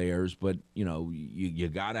young players, but you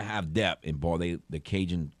got to have depth. And boy, the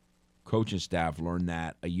Cajun coaching staff learned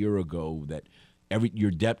that a year ago, that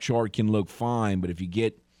your depth chart can look fine, but if you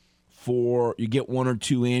get 1 or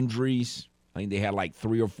 2 injuries. I think they had like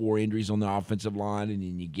 3 or 4 injuries on the offensive line, and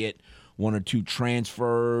then you get 1 or 2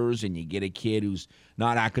 transfers, and you get a kid who's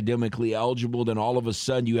not academically eligible, then all of a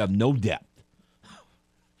sudden you have no depth.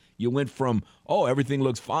 You went from, everything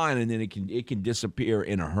looks fine, and then it can disappear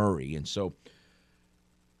in a hurry. And so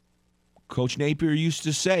Coach Napier used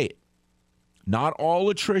to say it. Not all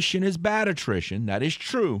attrition is bad attrition. That is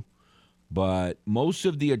true. But most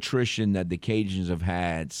of the attrition that the Cajuns have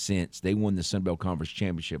had since they won the Sun Belt Conference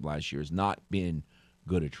Championship last year has not been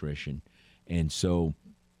good attrition. And so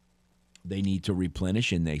they need to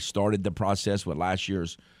replenish, and they started the process with last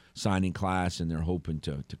year's signing class, and they're hoping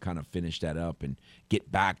to kind of finish that up and get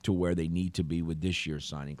back to where they need to be with this year's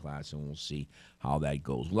signing class, and we'll see how that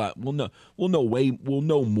goes. We'll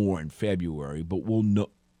know more in February, but we'll know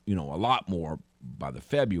a lot more by the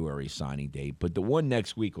February signing date, but the one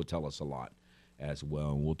next week will tell us a lot as well,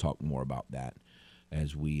 and we'll talk more about that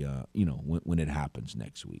as we, when it happens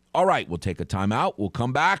next week. All right, we'll take a timeout. We'll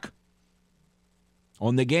come back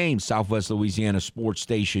on The Game, Southwest Louisiana Sports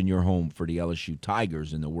Station, your home for the LSU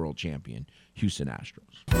Tigers and the world champion Houston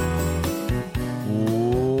Astros.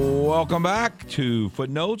 Welcome back to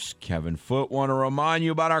Footnotes. Kevin Foote. Want to remind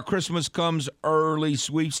you about our Christmas Comes Early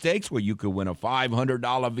sweepstakes, where you could win a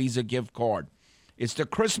 $500 Visa gift card. It's the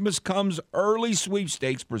Christmas Comes Early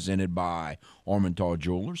sweepstakes presented by Armentar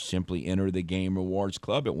Jewelers. Simply enter the Game Rewards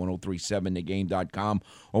Club at 1037thegame.com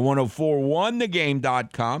or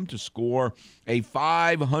 1041thegame.com to score a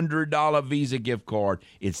 $500 Visa gift card.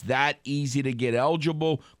 It's that easy to get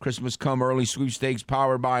eligible. Christmas Come Early sweepstakes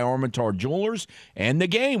powered by Armentar Jewelers and the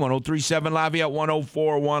Game. 1037 Lafayette,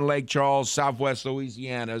 1041 Lake Charles, Southwest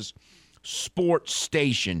Louisiana's sports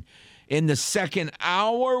station. In the second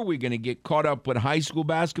hour, we're going to get caught up with high school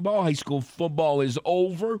basketball. High school football is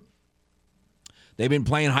over. They've been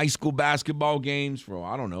playing high school basketball games for,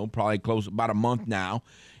 probably close about a month now.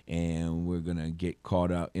 And we're going to get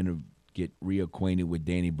caught up, get reacquainted with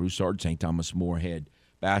Danny Broussard, St. Thomas More head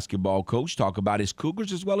basketball coach, talk about his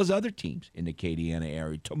Cougars as well as other teams in the Acadiana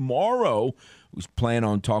area. Tomorrow, we plan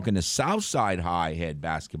on talking to Southside High head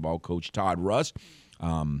basketball coach Todd Russ.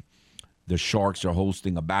 The Sharks are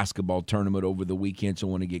hosting a basketball tournament over the weekend, so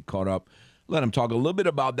I want to get caught up. Let him talk a little bit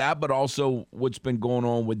about that, but also what's been going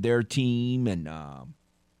on with their team and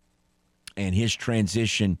his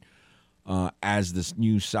transition as this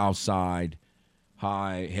new Southside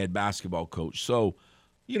High head basketball coach. So,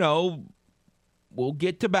 we'll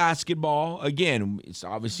get to basketball. Again, it's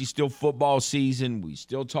obviously still football season. We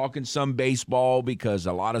still talking some baseball because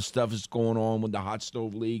a lot of stuff is going on with the Hot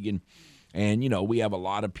Stove League, and we have a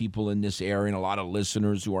lot of people in this area and a lot of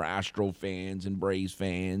listeners who are Astro fans and Braves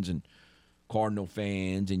fans and Cardinal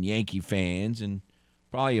fans and Yankee fans and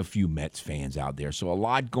probably a few Mets fans out there. So a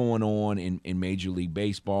lot going on in Major League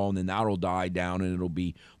Baseball, and then that'll die down and it'll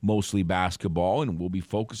be mostly basketball, and we'll be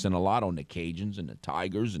focusing a lot on the Cajuns and the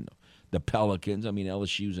Tigers and the Pelicans. I mean,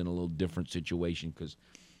 LSU's in a little different situation because,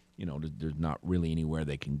 there's not really anywhere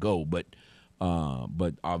they can go. But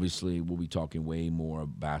obviously, we'll be talking way more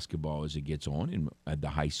basketball as it gets on at the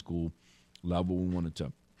high school level. We wanted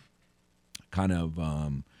to kind of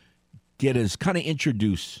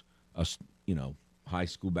introduce us, high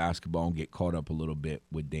school basketball and get caught up a little bit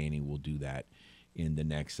with Danny. We'll do that in the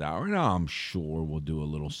next hour. And I'm sure we'll do a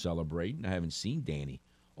little celebrating. I haven't seen Danny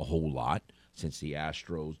a whole lot since the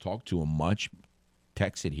Astros. Talked to him much,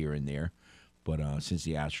 texted here and there, but since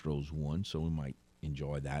the Astros won, so we might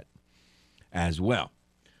enjoy that as well.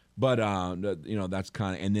 But, that's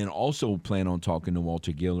kind of – and then also plan on talking to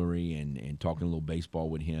Walter Guillory and talking a little baseball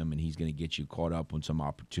with him, and he's going to get you caught up on some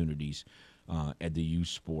opportunities at the youth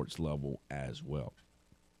sports level as well.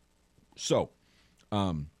 So,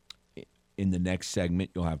 in the next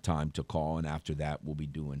segment, you'll have time to call, and after that, we'll be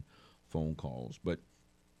doing phone calls. But,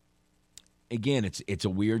 again, it's a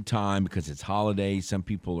weird time because it's holidays. Some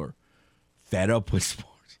people are fed up with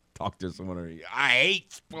sports. Talk to someone, I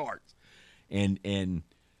hate sports. And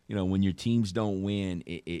when your teams don't win,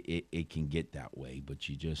 it can get that way. But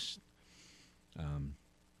you just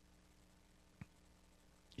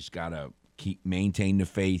got to maintain the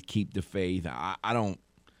faith, keep the faith. I don't,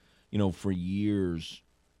 for years,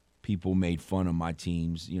 people made fun of my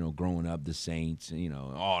teams, growing up, the Saints,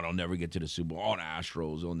 they'll never get to the Super Bowl. The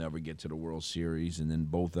Astros, they'll never get to the World Series. And then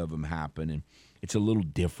both of them happened. And it's a little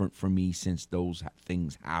different for me since those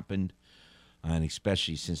things happened, and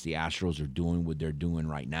especially since the Astros are doing what they're doing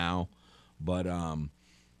right now. But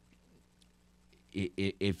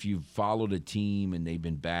if you've followed a team and they've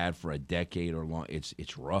been bad for a decade or long,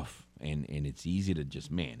 it's rough. And it's easy to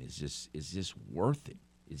just, is this worth it?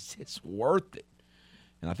 Is this worth it?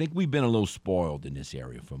 And I think we've been a little spoiled in this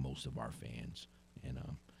area for most of our fans. And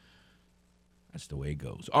that's the way it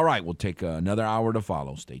goes. All right, we'll take another hour to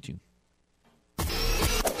follow. Stay tuned.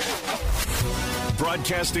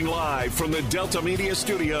 Broadcasting live from the Delta Media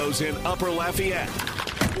Studios in Upper Lafayette.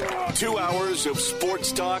 2 hours of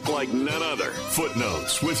sports talk like none other.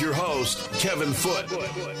 Footnotes with your host, Kevin Foote.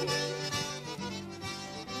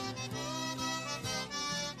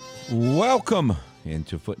 Welcome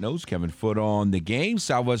into Footnotes. Kevin Foote on the game.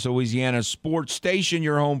 Southwest Louisiana Sports Station,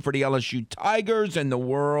 your home for the LSU Tigers and the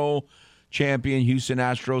world champion Houston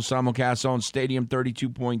Astros. Simulcast on Stadium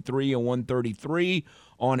 32.3 and 133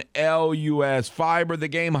 on LUS Fiber. The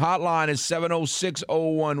game hotline is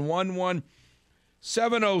 706-0111.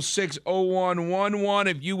 706-0111.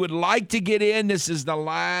 If you would like to get in, this is the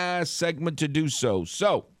last segment to do so.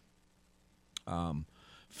 So,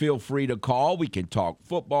 feel free to call. We can talk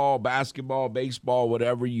football, basketball, baseball,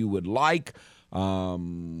 whatever you would like.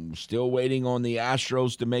 Still waiting on the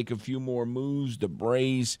Astros to make a few more moves. The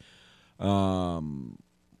Braves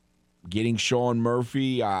getting Sean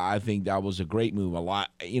Murphy, I think that was a great move. A lot,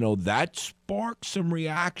 that sparked some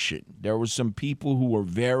reaction. There were some people who were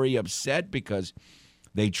very upset because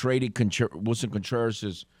they traded Wilson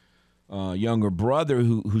Contreras' younger brother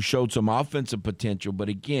who showed some offensive potential. But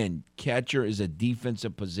again, catcher is a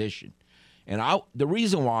defensive position. And the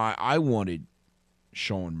reason why I wanted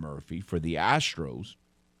Sean Murphy for the Astros,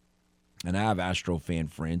 and I have Astro fan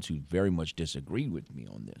friends who very much disagreed with me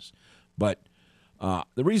on this, but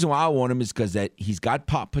the reason why I want him is because that he's got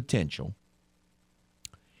pop potential.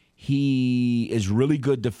 He is really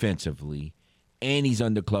good defensively, and he's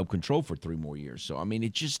under club control for 3 more years. So,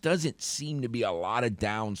 it just doesn't seem to be a lot of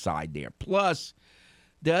downside there. Plus,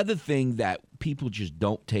 the other thing that people just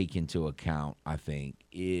don't take into account, I think,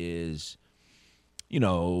 is, and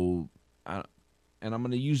I'm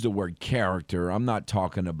going to use the word character. I'm not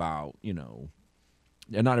talking about, and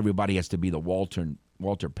not everybody has to be the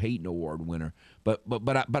Walter Payton Award winner, but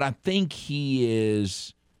I think he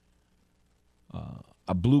is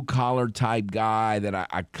a blue collar type guy that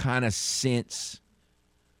I kind of sense.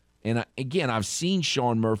 And again, I've seen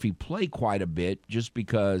Sean Murphy play quite a bit just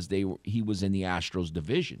because he was in the Astros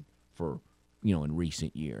division for in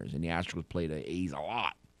recent years, and the Astros played the A's a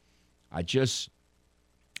lot. I just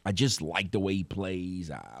like the way he plays.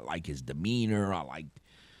 I like his demeanor. I like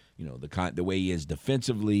the way he is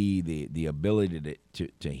defensively, the ability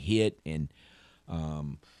to hit, and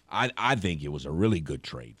I think it was a really good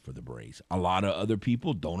trade for the Braves. A lot of other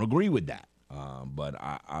people don't agree with that, but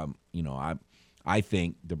I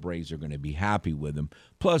think the Braves are going to be happy with him.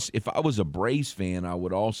 Plus, if I was a Braves fan, I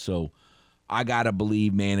gotta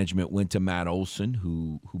believe management went to Matt Olson,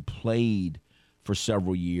 who played for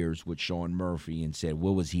several years with Sean Murphy, and said,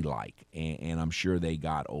 what was he like? And I'm sure they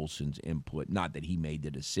got Olson's input. Not that he made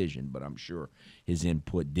the decision, but I'm sure his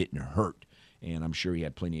input didn't hurt. And I'm sure he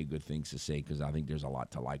had plenty of good things to say because I think there's a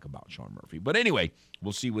lot to like about Sean Murphy. But anyway,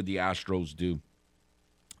 we'll see what the Astros do.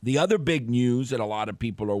 The other big news that a lot of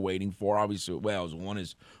people are waiting for, obviously, one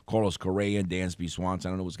is Carlos Correa and Dansby Swanson.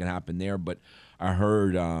 I don't know what's going to happen there, but I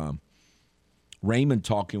heard Raymond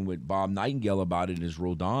talking with Bob Nightingale about it as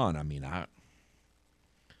Rodon.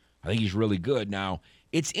 I think he's really good. Now,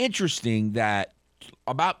 it's interesting that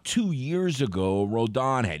about 2 years ago,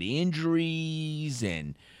 Rodon had injuries,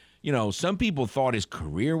 and, some people thought his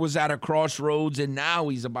career was at a crossroads, and now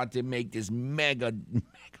he's about to make this mega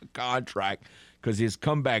contract because his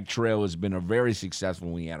comeback trail has been a very successful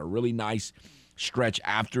one. He had a really nice stretch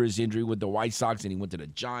after his injury with the White Sox, and he went to the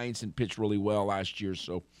Giants and pitched really well last year.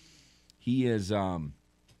 So he is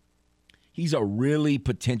he's a really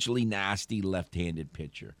potentially nasty left-handed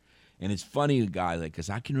pitcher. And it's funny, because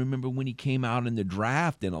I can remember when he came out in the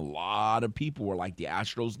draft, and a lot of people were like, the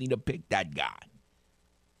Astros need to pick that guy.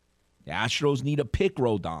 The Astros need to pick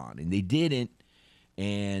Rodon, and they didn't.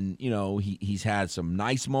 And, he's had some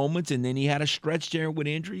nice moments, and then he had a stretch there with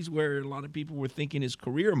injuries where a lot of people were thinking his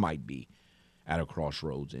career might be at a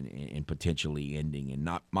crossroads and potentially ending and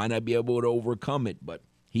might not be able to overcome it, but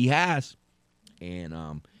he has. And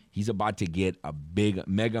He's about to get a big,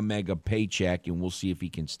 mega paycheck, and we'll see if he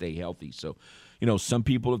can stay healthy. So, some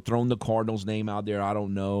people have thrown the Cardinals' name out there. I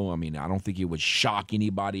don't know. I mean, I don't think it would shock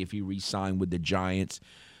anybody if he re-signed with the Giants.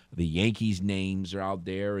 The Yankees' names are out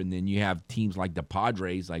there, and then you have teams like the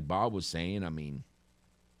Padres, like Bob was saying. I mean,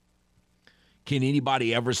 can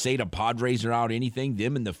anybody ever say the Padres are out anything?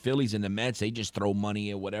 Them and the Phillies and the Mets, they just throw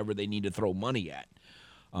money at whatever they need to throw money at.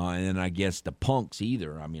 And then I guess the Punks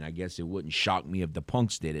either. I mean, I guess it wouldn't shock me if the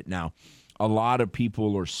Punks did it. Now, a lot of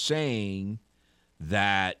people are saying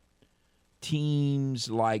that teams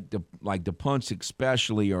like the Punks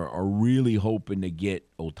especially are really hoping to get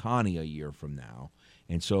Ohtani a year from now.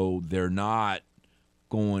 And so they're not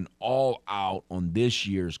going all out on this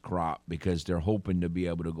year's crop because they're hoping to be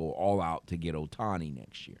able to go all out to get Ohtani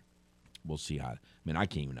next year. We'll see how. I mean, I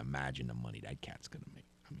can't even imagine the money that cat's going to make.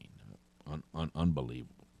 I mean,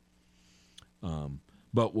 unbelievable.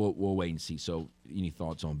 But we'll wait and see. So any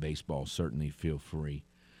thoughts on baseball, certainly feel free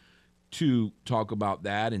to talk about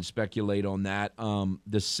that and speculate on that.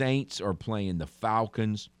 The Saints are playing the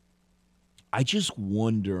Falcons. I just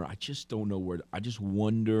wonder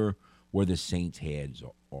where the Saints' heads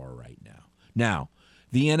are right now. Now,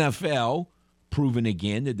 the NFL, proven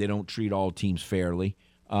again that they don't treat all teams fairly.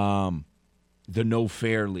 The no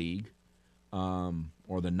fair league.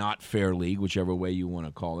 Or the not fair league, whichever way you want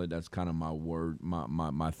to call it. That's kind of my word,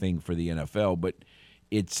 my thing for the NFL. But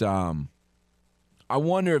it's I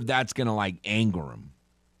wonder if that's going to anger them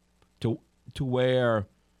to where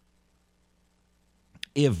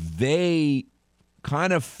if they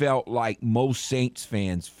kind of felt like most Saints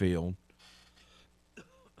fans feel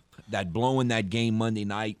that blowing that game Monday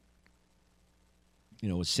night,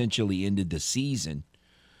 essentially ended the season.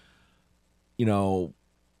 The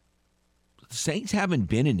Saints haven't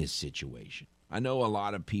been in this situation. I know a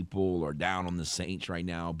lot of people are down on the Saints right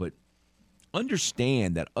now, but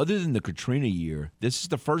understand that other than the Katrina year, this is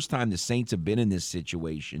the first time the Saints have been in this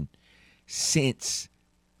situation since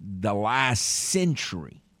the last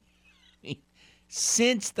century.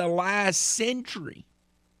 Since the last century.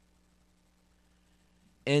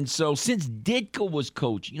 And so since Ditka was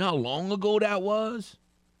coach, you know how long ago that was?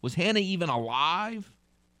 Was Hannah even alive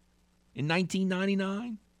in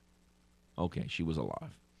 1999? Okay, she was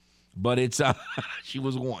alive. But it's she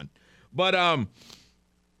was one. But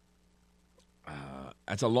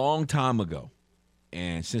that's a long time ago.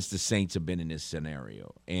 And since the Saints have been in this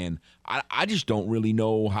scenario. And I just don't really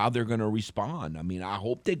know how they're going to respond. I mean, I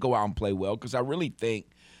hope they go out and play well because I really think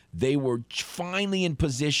they were finally in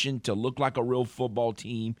position to look like a real football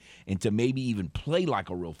team and to maybe even play like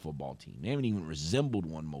a real football team. They haven't even resembled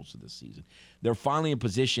one most of the season. They're finally in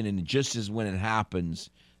position, and just as when it happens,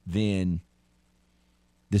 then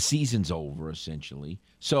the season's over, essentially.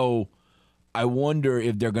 So I wonder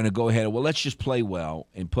if they're going to go ahead. Well, let's just play well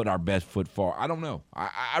and put our best foot forward. I don't know. I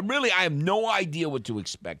have no idea what to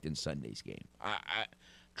expect in Sunday's game. I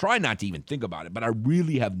try not to even think about it, but I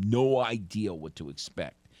really have no idea what to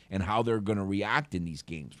expect and how they're going to react in these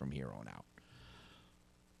games from here on out.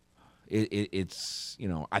 It's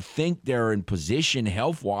I think they're in position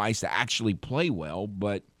health-wise to actually play well,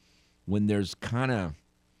 but when there's kind of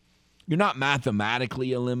you're not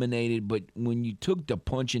mathematically eliminated, but when you took the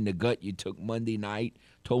punch in the gut you took Monday night,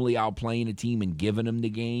 totally outplaying a team and giving them the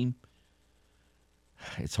game,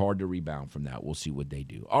 it's hard to rebound from that. We'll see what they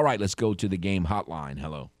do. All right, let's go to the game hotline.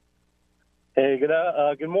 Hello. Hey,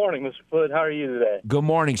 good morning, Mr. Foote. How are you today? Good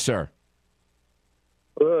morning, sir.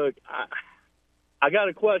 Look, I got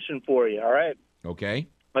a question for you, all right? Okay.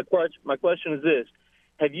 My question is this.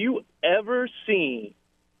 Have you ever seen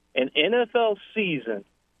an NFL season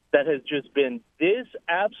that has just been this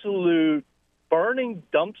absolute burning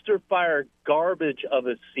dumpster fire garbage of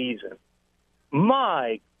a season?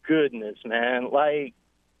 My goodness, man.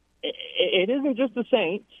 It isn't just the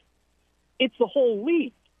Saints. It's the whole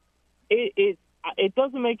league. It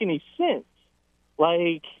doesn't make any sense.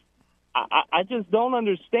 I just don't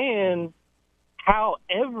understand how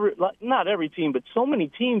not every team, but so many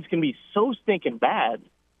teams can be so stinking bad.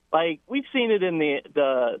 We've seen it in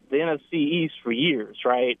the NFC East for years,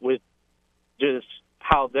 right, with just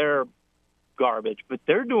how they're garbage. But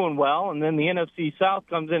they're doing well, and then the NFC South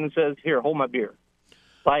comes in and says, here, hold my beer.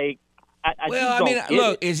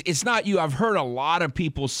 It's not you. I've heard a lot of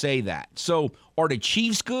people say that. So are the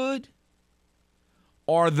Chiefs good?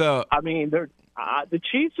 The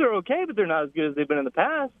Chiefs are okay, but they're not as good as they've been in the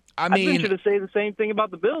past. I venture to say the same thing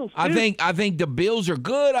about the Bills, too. I think the Bills are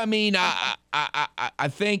good. I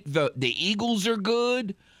think the Eagles are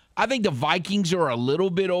good. I think the Vikings are a little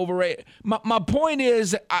bit overrated. My point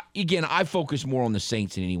is, I focus more on the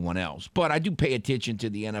Saints than anyone else, but I do pay attention to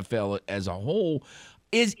the NFL as a whole.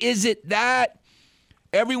 Is it that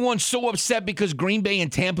everyone's so upset because Green Bay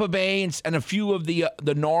and Tampa Bay and a few of the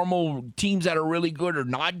normal teams that are really good are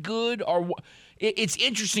not good? Or it's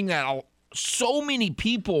interesting that so many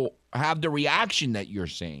people have the reaction that you're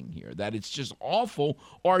saying here, that it's just awful,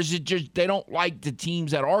 or is it just they don't like the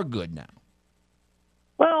teams that are good now?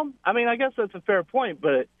 Well, I mean, I guess that's a fair point,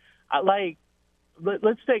 but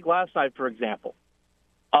let's take last night, for example.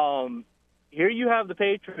 Here you have the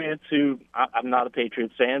Patriots, who I'm not a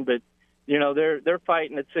Patriots fan, but they're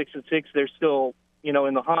fighting at 6-6. They're still in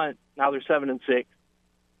the hunt. Now they're 7-6.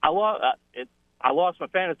 I lost my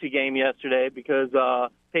fantasy game yesterday because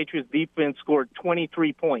Patriots defense scored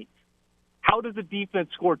 23 points. How does a defense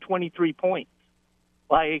score 23 points?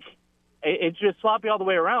 It's just sloppy all the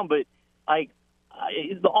way around. But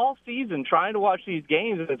all season trying to watch these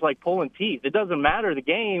games, it's like pulling teeth. It doesn't matter the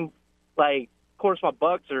game. Of course, my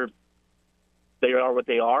Bucks are what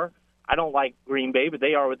they are. I don't like Green Bay, but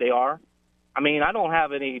they are what they are. I mean, I don't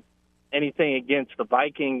have anything against the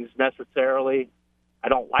Vikings necessarily. I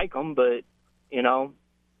don't like them, but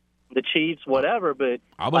the Chiefs, whatever. But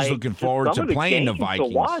I was looking forward to playing the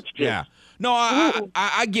Vikings. Yeah, no,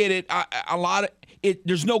 I get it.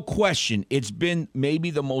 There's no question. It's been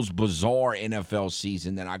maybe the most bizarre NFL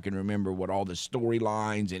season that I can remember with all the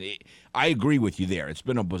storylines, and I agree with you there. It's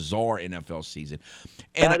been a bizarre NFL season.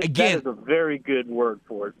 And that is a very good word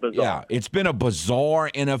for it, bizarre. Yeah, it's been a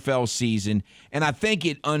bizarre NFL season, and I think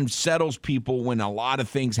it unsettles people when a lot of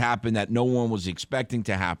things happen that no one was expecting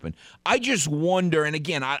to happen. I just wonder, and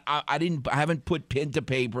again, I haven't put pen to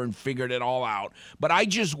paper and figured it all out, but I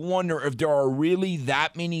just wonder if there are really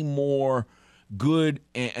that many more good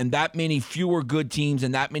and that many fewer good teams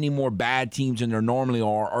and that many more bad teams than there normally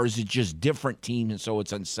are, or is it just different teams and so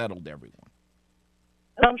it's unsettled everyone?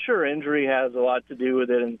 I'm sure injury has a lot to do with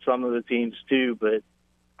it in some of the teams too, but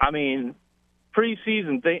I mean,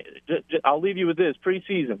 preseason, I'll leave you with this,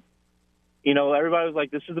 preseason. Everybody was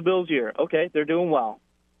like, this is the Bills' year. Okay, they're doing well.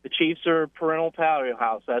 The Chiefs are perennial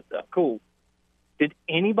powerhouse. That's cool. Did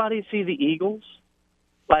anybody see the Eagles?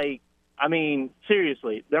 I mean,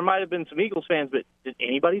 seriously, there might have been some Eagles fans, but did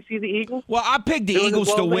anybody see the Eagles? Well, I picked the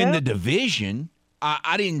Eagles to win the division.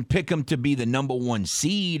 I didn't pick them to be the number one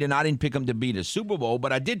seed, and I didn't pick them to be the Super Bowl,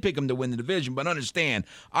 but I did pick them to win the division. But understand,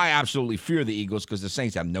 I absolutely fear the Eagles because the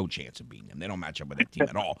Saints have no chance of beating them. They don't match up with that team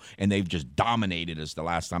at all, and they've just dominated us the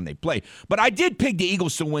last time they played. But I did pick the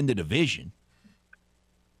Eagles to win the division.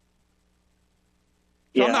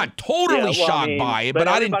 So I'm not totally shocked by it, but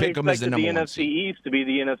I didn't pick them as the number one seed. The NFC East to be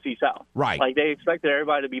the NFC South. Right. They expected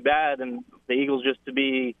everybody to be bad and the Eagles just to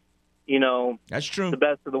be, that's true, the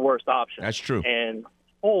best of the worst option. That's true. And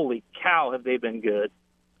holy cow, have they been good.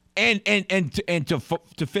 And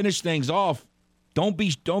to finish things off, don't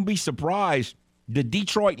be surprised. The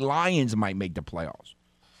Detroit Lions might make the playoffs.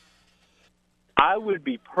 I would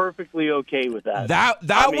be perfectly okay with that.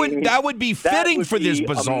 That would be fitting for this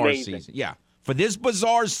bizarre season. Yeah. For this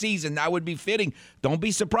bizarre season, that would be fitting. Don't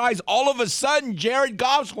be surprised. All of a sudden, Jared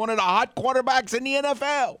Goff's one of the hot quarterbacks in the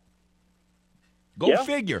NFL. Go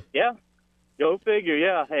figure. Yeah. Go figure,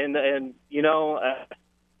 yeah. And and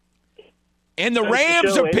the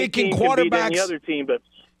Rams are picking quarterbacks. The other team, but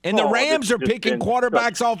and the Rams are picking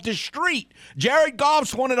quarterbacks off the street. Jared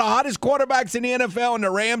Goff's one of the hottest quarterbacks in the NFL, and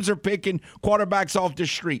the Rams are picking quarterbacks off the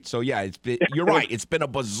street. So, yeah, you're right. It's been a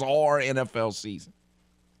bizarre NFL season.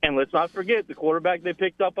 And let's not forget, the quarterback they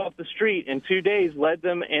picked up off the street in 2 days led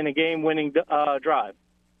them in a game-winning drive.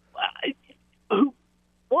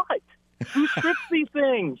 What? Who scripts these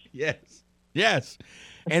things? Yes.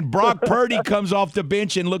 And Brock Purdy comes off the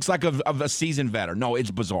bench and looks like a seasoned veteran. No, it's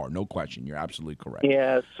bizarre. No question. You're absolutely correct.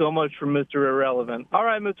 Yeah, so much for Mr. Irrelevant. All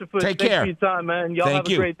right, Mr. Foote. Take care. Thanks for your time, man. Y'all have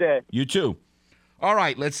a great day. You too. All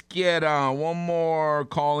right, let's get one more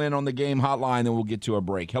call in on the game hotline, then we'll get to a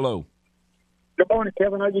break. Hello. Good morning,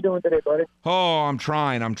 Kevin. How you doing today, buddy? Oh, I'm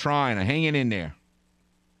trying. I'm hanging in there.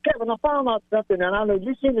 Kevin, I found out something, and I know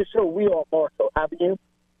you've seen the show We Are Marshall, haven't you?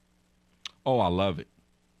 Oh, I love it.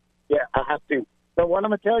 Yeah, I have to. So what I'm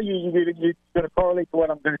going to tell you, you're going to correlate to what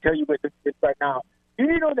I'm going to tell you with this right now. Do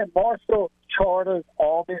you know that Marshall charters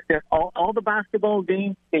all the basketball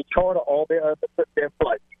games? They charter all their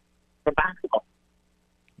flights for basketball.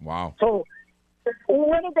 Wow. So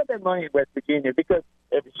where did they get their money in West Virginia? Because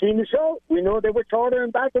if you've seen the show, we know they were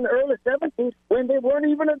chartering back in the early 70s when they weren't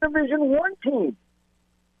even a Division I team.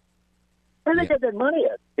 Where did they get their money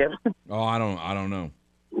at, Kevin? Oh, I don't know.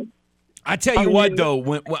 I tell you what, though,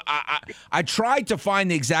 when I tried to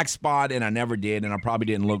find the exact spot, and I never did, and I probably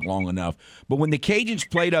didn't look long enough. But when the Cajuns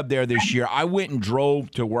played up there this year, I went and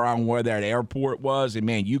drove to where that airport was, and,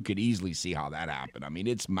 man, you could easily see how that happened. I mean,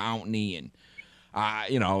 it's mountainy, and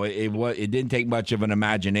it didn't take much of an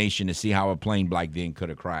imagination to see how a plane back then could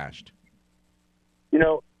have crashed. You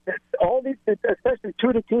know, all these, especially two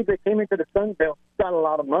of the teams that came into the Sun Belt, got a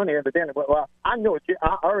lot of money. Evidently, well, I know.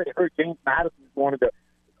 I already heard James Madison is one of the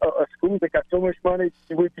schools that got so much money.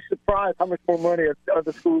 You would be surprised how much more money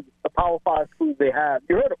other schools, the Power 5 schools, they have.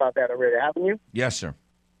 You heard about that already, haven't you? Yes, sir.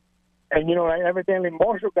 And, you know, evidently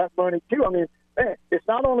Marshall got money, too. I mean, man, it's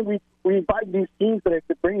not only we invite these teams to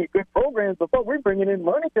bring you good programs, but we're bringing in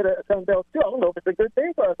money to the Sun Belt, too. I don't know if it's a good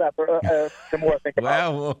thing for us after the more I think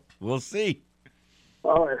about it. Well, we'll see.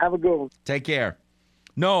 All right, have a good one. Take care.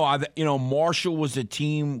 No, Marshall was a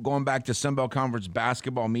team going back to Sun Belt Conference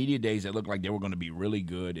basketball media days that looked like they were going to be really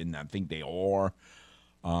good, and I think they are.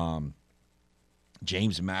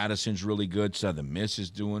 James Madison's really good. Southern Miss is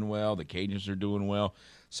doing well. The Cajuns are doing well.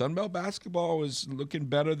 Sun Belt basketball is looking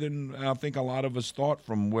better than I think a lot of us thought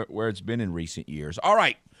from where it's been in recent years. All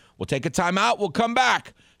right, we'll take a timeout. We'll come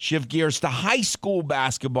back. Shift gears to high school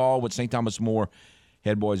basketball with St. Thomas More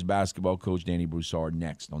head boys basketball coach Danny Broussard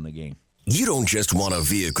next on The Game. You don't just want a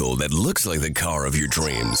vehicle that looks like the car of your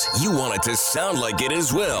dreams. You want it to sound like it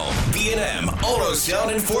as well. B&M Auto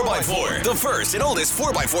Sound and 4x4. The first and oldest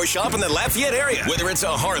 4x4 shop in the Lafayette area. Whether it's a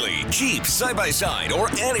Harley, Jeep, side-by-side,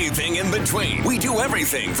 or anything in between. We do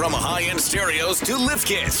everything from high-end stereos to lift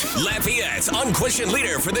kits. Lafayette's unquestioned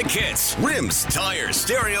leader for the kits. Rims, tires,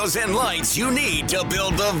 stereos, and lights you need to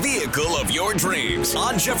build the vehicle of your dreams.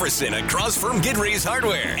 On Jefferson across from Gidry's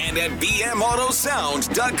Hardware and at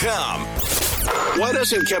bmautosound.com. Why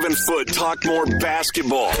doesn't Kevin Foote talk more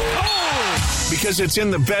basketball? Because it's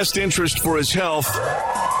in the best interest for his health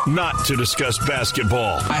not to discuss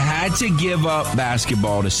basketball. I had to give up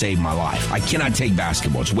basketball to save my life. I cannot take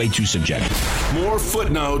basketball. It's way too subjective. More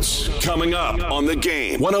footnotes coming up on The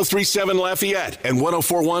Game. 103.7 Lafayette and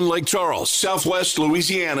 104.1 Lake Charles, Southwest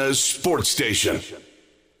Louisiana's sports station.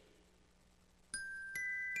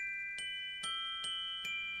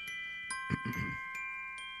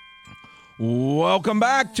 Welcome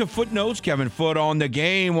back to Footnotes. Kevin Foote on The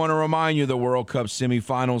Game. Want to remind you the World Cup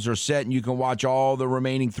semifinals are set, and you can watch all the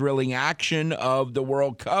remaining thrilling action of the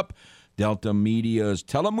World Cup. Delta Media's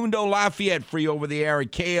Telemundo Lafayette, free over the air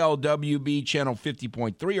at KLWB channel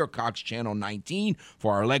 50.3 or Cox channel 19.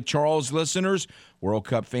 For our Lake Charles listeners, World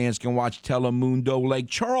Cup fans can watch Telemundo Lake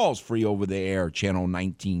Charles, free over the air, channel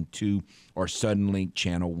 19.2 or Suddenlink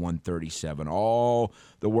channel 137. All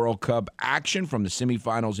the World Cup action from the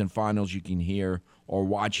semifinals and finals you can hear or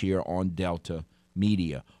watch here on Delta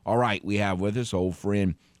Media. All right, we have with us old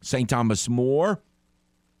friend St. Thomas More,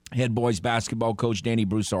 head boys basketball coach Danny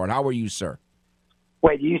Broussard. How are you, sir?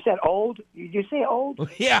 Wait, you said old? Did you say old?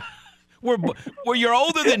 Yeah. Well, you're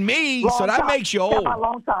older than me, so that makes you old. Yeah, my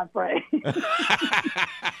long time friend.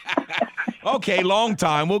 Okay, long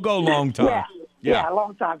time. We'll go long time. Yeah,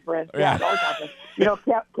 long time friend. Yeah, long time friend. You know,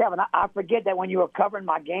 Kevin, I forget that when you were covering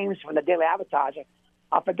my games from the Daily Advertiser,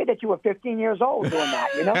 I forget that you were 15 years old doing that,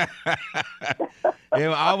 you know?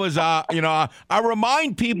 Yeah, I was, I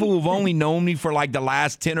remind people who've only known me for like the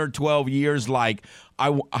last 10 or 12 years, like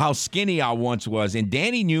how skinny I once was. And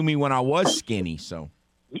Danny knew me when I was skinny, so.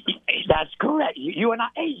 That's correct. You and I,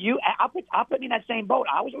 I'll put me in that same boat.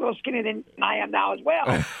 I was a little skinnier than I am now as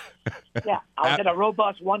well. Yeah, I was at a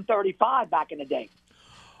robust 135 back in the day.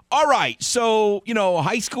 All right, so,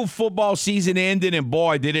 high school football season ended, and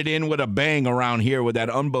boy, did it end with a bang around here with that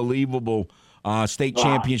unbelievable state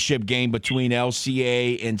championship game between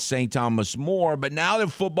LCA and St. Thomas More. But now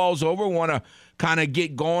that football's over, we want to kind of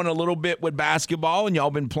get going a little bit with basketball, and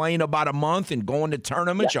y'all been playing about a month and going to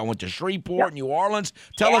tournaments. Y'all went to Shreveport, New Orleans.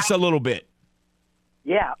 Tell us a little bit.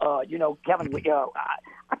 Yeah, Kevin,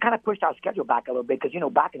 I kind of pushed our schedule back a little bit because,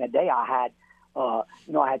 back in the day I had, I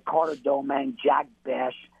had Carter Domingue, Jack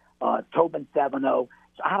Besh, Tobin Seveno.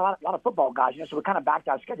 So I had a lot of football guys, so we kind of backed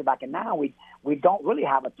our schedule back, and now we don't really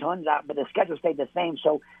have a ton, but the schedule stayed the same.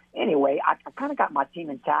 So anyway, I kind of got my team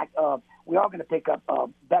intact. We are going to pick up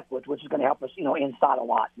Beckwith, which is going to help us, inside a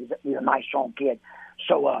lot. He's a nice, strong kid.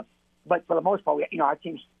 So, but for the most part, our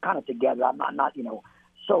team's kind of together. I'm not.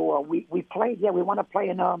 So we played. Yeah, we want to play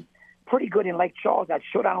in pretty good in Lake Charles. That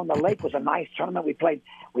showdown on the lake was a nice tournament. We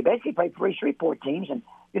basically played 3 Shreveport teams, and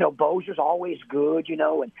Bozier's always good,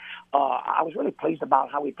 and I was really pleased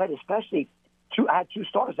about how we played, especially I had 2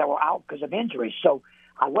 starters that were out because of injuries. So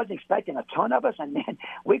I wasn't expecting a ton of us, and then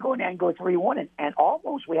we go in there and go 3-1, and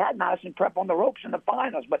almost we had Madison Prep on the ropes in the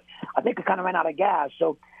finals, but I think we kind of ran out of gas.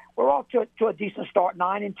 So we're off to a decent start,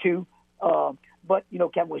 9-2. But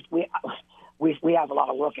Kevin, we have a lot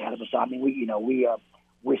of work ahead of us. I mean,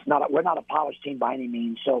 we're not a polished team by any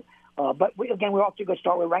means. So, but we're off to a good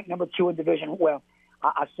start. We're ranked number 2 in division. Well,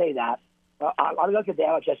 I say that. I looked at the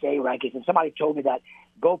LHSA rankings, and somebody told me that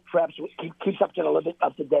Go Preps keeps up to a little bit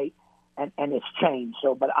up to date, and it's changed.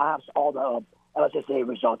 So, but I have all the LHSA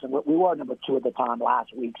results, and we were number 2 at the time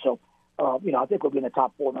last week. So, I think we'll be in the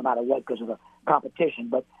top 4 no matter what because of the competition.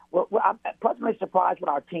 But I'm pleasantly surprised with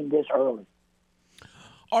our team this early.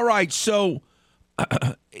 All right, so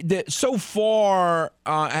so far,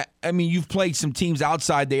 I mean, you've played some teams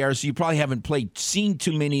outside there, so you probably haven't seen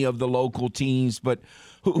too many of the local teams. But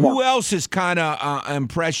who else has kind of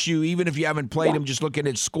impressed you, even if you haven't played them, just looking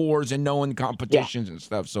at scores and knowing competitions and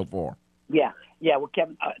stuff so far? Yeah. Well,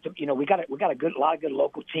 Kevin, we got a lot of good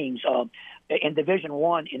local teams. In Division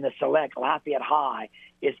I in the Select, Lafayette High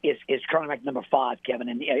is currently ranked number 5, Kevin,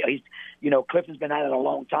 and he's Clifton's been at it a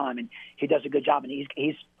long time, and he does a good job, and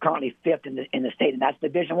he's currently 5th in the state, and that's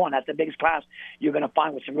Division I. That's the biggest class you're going to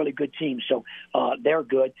find with some really good teams. So they're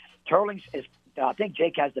good. Turlings is. I think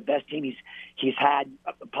Jake has the best team he's had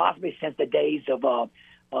possibly since the days of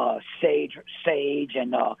Sage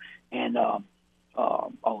and oh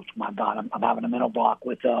my God, I'm having a mental block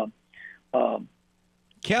with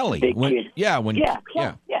Kelly. Big kid. With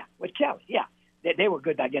Kelly. Yeah, they were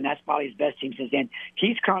good back then. That's probably his best team since then.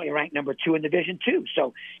 He's currently ranked number 2 in Division II,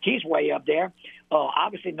 so he's way up there.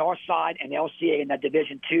 Obviously, Northside and LCA in that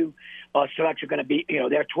Division II selects are going to be,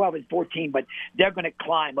 they're 12 and 14, but they're going to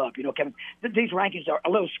climb up. Kevin, these rankings are a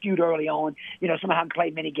little skewed early on. Some haven't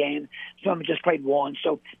played many games, some have just played one.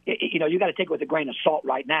 So, you got to take it with a grain of salt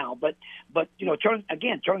right now. But Turns,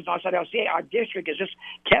 Northside, LCA, our district is just,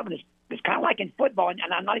 Kevin, it's kind of like in football, and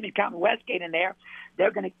I'm not even counting Westgate in there.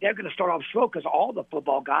 They're going to start off slow because of all the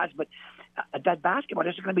football guys, but that basketball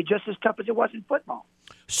is going to be just as tough as it was in football.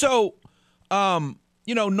 So,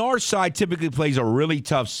 Northside typically plays a really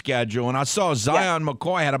tough schedule, and I saw Zion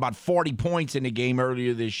McCoy had about 40 points in the game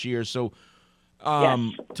earlier this year. So,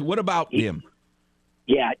 what about him?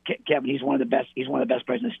 Yeah, Kevin, he's one of the best. He's one of the best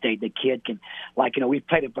players in the state. The kid can, we've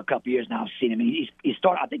played him for a couple of years now. I've seen him. He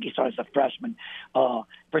started. I think he started as a freshman,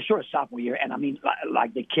 for sure, sophomore year. And I mean,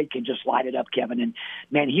 like the kid can just light it up, Kevin. And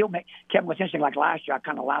man, he'll make. Kevin, what's interesting? Like last year, I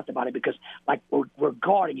kind of laughed about it because we're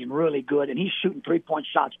guarding him really good, and he's shooting 3-point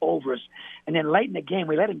shots over us. And then late in the game,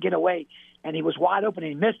 we let him get away, and he was wide open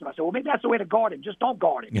and he missed him. I said, well, maybe that's the way to guard him. Just don't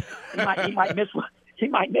guard him. He might miss one. He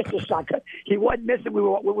might miss a shot. He wasn't missing. We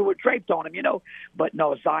were draped on him, But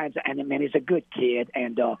no, Zion's, and man, he's a good kid,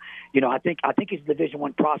 and I think he's a Division I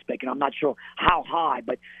prospect, and I'm not sure how high,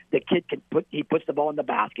 but the kid he puts the ball in the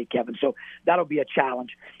basket, Kevin. So that'll be a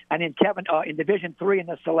challenge. And then Kevin, in Division III in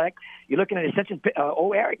the Select, you're looking at Ascension.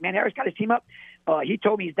 Eric, man, Eric's got his team up. He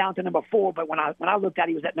told me he's down to number 4, but when I looked at it,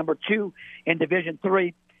 he was at number 2 in Division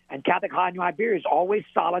III. And Catholic High New Iberia is always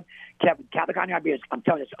solid. Kevin, Catholic High New Iberia, I'm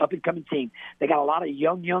telling you, it's an up-and-coming team. They got a lot of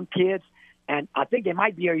young kids, and I think they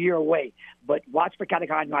might be a year away. But watch for Catholic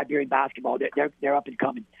High New Iberia basketball. They're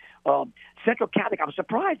up-and-coming. Central Catholic, I'm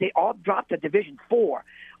surprised they all dropped to Division IV.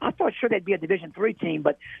 I thought sure they'd be a Division III team,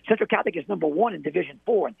 but Central Catholic is number 1 in Division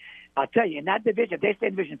IV. And I'll tell you, in that division, if they stay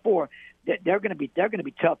in Division IV, they're going to be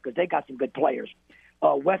tough because they got some good players.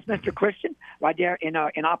 Westminster Christian, right there in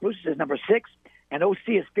Opelousas, is number 6. And OC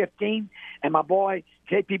is 15. And my boy,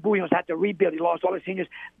 J.P. Bouillon's had to rebuild. He lost all his seniors,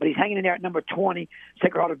 but he's hanging in there at number 20,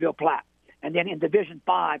 Sacred Heart of Ville Platte. And then in Division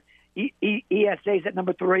 5, ESA's at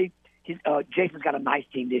number 3. Jason's got a nice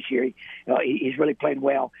team this year. He's really playing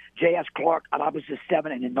well. J.S. Clark at Opelousas is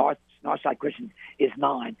 7, and then Northside Christian is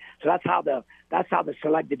 9. So that's how the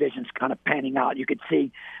select division's kind of panning out. You could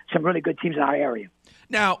see some really good teams in our area.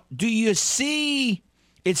 Now, do you see?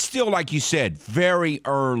 It's still, like you said, very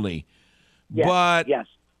early. Yes, but yes.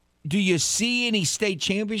 Do you see any state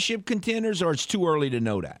championship contenders, or it's too early to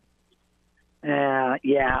know that?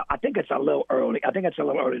 Yeah, I think it's a little early. I think it's a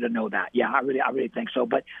little early to know that. Yeah, I really think so.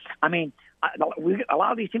 But I mean, a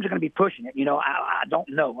lot of these teams are going to be pushing it. I don't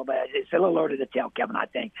know, but it's a little early to tell, Kevin. I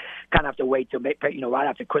think kind of have to wait till right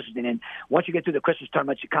after Christmas, and then once you get through the Christmas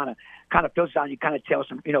tournament, you kind of filter down. You kind of tell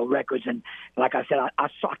some records, and like I said, I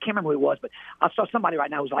can't remember who it was, but I saw somebody right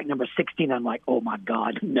now who's like number 16. I'm like, oh my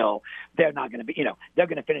God, no, they're not going to be. They're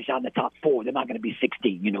going to finish out in the top 4. They're not going to be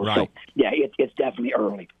 16. Right. So yeah, it's definitely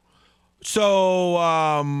early. So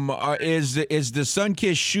is the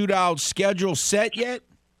Sunkist shootout schedule set yet?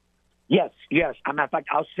 Yes. As a matter of fact,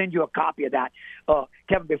 I'll send you a copy of that.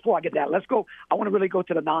 Kevin, before I get that, let's go. I want to really go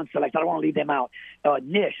to the non-select. I don't want to leave them out.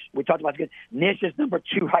 Nish, we talked about this. Nish is number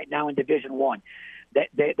 2 right now in Division I.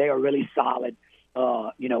 They are really solid.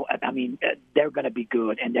 They're going to be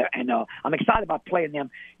good, and I'm excited about playing them.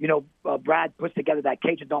 Brad puts together that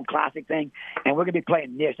Cajun Dome Classic thing, and we're going to be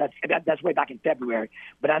playing Nish. That's way back in February,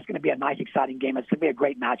 but that's going to be a nice, exciting game. It's going to be a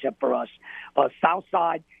great matchup for us.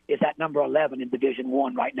 Southside is at number 11 in Division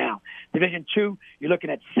I right now. Division II, you're looking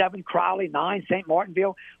at 7 Crowley, 9 St.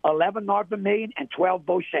 Martinville, 11 North Vermilion, and 12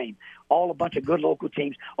 Beauchene. All a bunch of good local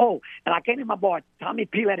teams. Oh, and I came to my boy Tommy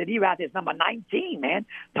Peelat at E-Rat is number 19, man.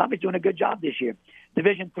 Tommy's doing a good job this year.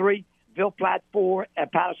 Division III, Ville Platte 4,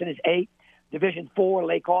 Patterson is 8. Division 4,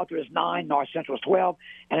 Lake Arthur is 9, North Central is 12.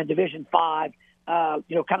 And in Division 5, kind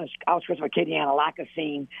of outskirts of Acadiana,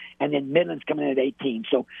 Lacassine, and then Midland's coming in at 18.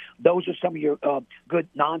 So those are some of your good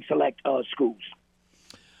non-select schools.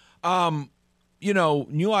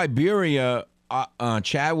 New Iberia,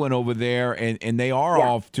 Chad went over there, and they are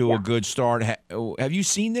off to a good start. Have you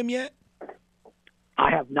seen them yet? I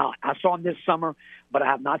have not. I saw them this summer, but I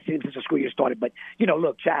have not seen them since the school year started. But,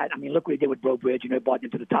 look, Chad, look what he did with Bro Bridge. Brought them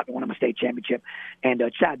to the top and won them a state championship. And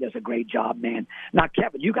Chad does a great job, man. Now,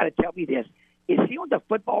 Kevin, you got to tell me this. Is he on the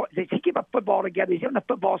football? Does he keep a football together? Is he on the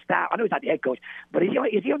football staff? I know he's not the head coach, but is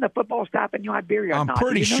he on the football staff in New Iberia or not? I'm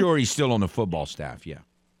pretty sure he's still on the football staff, yeah.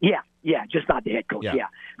 Yeah, just not the head coach, yeah.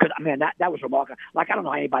 Because, that was remarkable. I don't know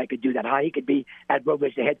how anybody could do that, how he could be at Bro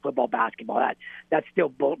Bridge the head football basketball. That still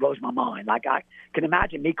blows my mind. I can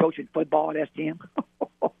imagine me coaching football at STM.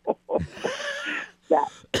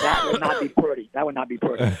 That would not be pretty. That would not be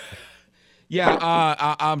pretty.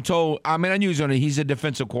 I'm told. I knew he was he's a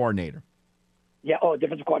defensive coordinator. Yeah,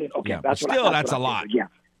 defensive coordinator. Okay, yeah, that's a lot. Yeah.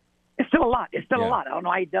 It's still a lot. I don't know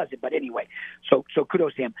how he does it, but anyway. So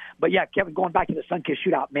kudos to him. But yeah, Kevin, going back to the Sunkist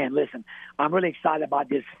Shootout, man, listen, I'm really excited about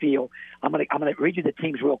this field. I'm gonna read you the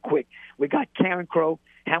teams real quick. We got Karen Crow,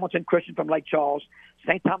 Hamilton Christian from Lake Charles,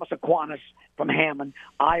 St. Thomas Aquinas from Hammond,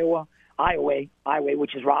 Iowa,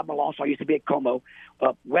 which is Rob Malone, so I used to be at Como,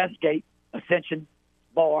 Westgate, Ascension,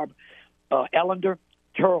 Barb, Ellender,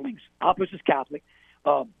 Turlings, Opposites Catholic,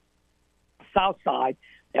 Southside,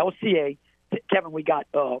 LCA. Kevin, we got,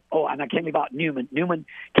 and I can't leave out Newman. Newman,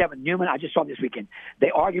 I just saw him this weekend.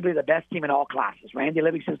 They're arguably the best team in all classes. Randy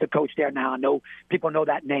Livingston's the coach there now. I know people know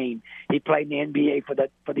that name. He played in the NBA for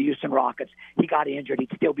the Houston Rockets. He got injured.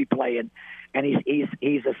 He'd still be playing. And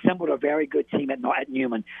he's assembled a very good team at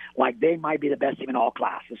Newman. Like, they might be the best team in all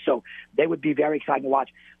classes. So they would be very exciting to watch.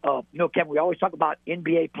 Kevin, we always talk about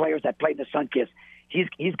NBA players that played in the Sunkist.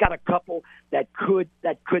 He's got a couple that could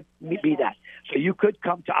be that. So you could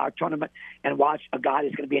come to our tournament and watch a guy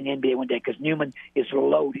that's going to be in the NBA one day because Newman is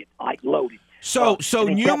loaded. So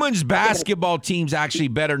Newman's basketball team's actually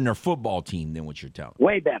better than their football team than what you're telling me.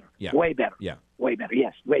 Way better. Yeah. Way better. Yeah. Way better.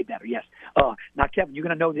 Yes. Way better. Yes. Now, Kevin, you're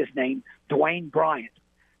going to know this name, Dwayne Bryant.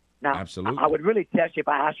 Now, absolutely. I would really test you if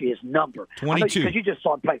I asked you his number. 22. Because you just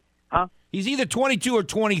saw him play. Huh? He's either 22 or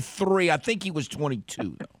 23. I think he was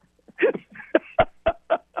 22, though.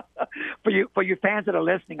 For you fans that are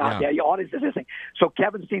listening out there, your audience is listening. So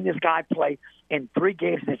Kevin's seen this guy play in 3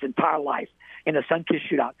 games in his entire life in the Sunkist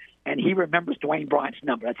Shootout, and he remembers Dwayne Bryant's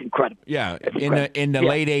number. That's incredible. Yeah, in the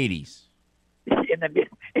late 80s. In the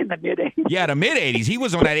mid 80s. Yeah, the mid 80s. He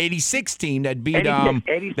was on that 86 team that beat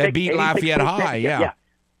 86, Lafayette High. Yeah.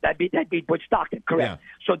 That beat Butch Stockton, correct.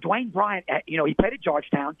 Yeah. So Dwayne Bryant, he played at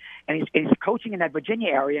Georgetown, and he's coaching in that Virginia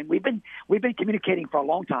area, and we've been communicating for a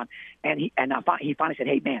long time. And he finally said,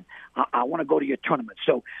 "Hey man, I want to go to your tournament."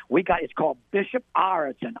 So it's called Bishop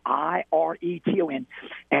Ireton, Ireton,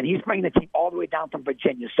 and he's bringing the team all the way down from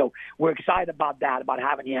Virginia. So we're excited about that, about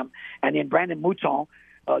having him. And then Brandon Mouton,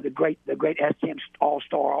 the great STM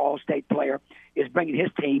All-Star, All-State player, is bringing his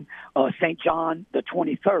team, St. John the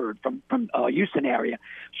 23rd from Houston area.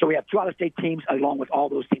 So we have 2 out-of-state teams along with all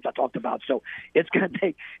those teams I talked about. So it's going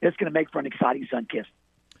to make for an exciting Sunkist.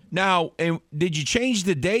 Now, and did you change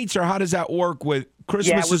the dates, or how does that work? With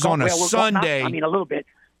Christmas is on a Sunday. A little bit.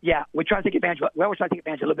 Yeah, we're trying to take advantage. We're trying to take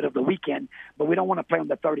advantage a little bit of the weekend, but we don't want to play on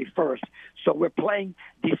the 31st. So we're playing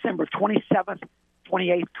December 27th.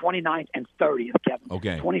 28th, 29th, and 30th, Kevin.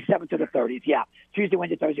 Okay. 27th to the 30th, yeah. Tuesday,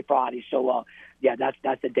 Wednesday, Thursday, Friday. So,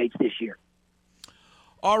 that's the dates this year.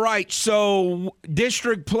 All right. So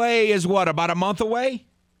district play is what, about a month away,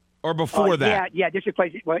 or before that? Yeah. District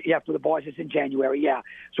play. For the boys, it's in January. Yeah.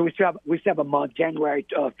 So we still have a month, January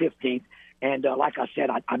 15th. And like I said,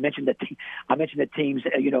 I mentioned the teams.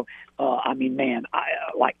 I mean, man,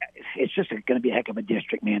 it's just going to be a heck of a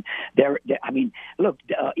district, man. I mean, look,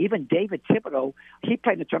 even David Thibodeau, he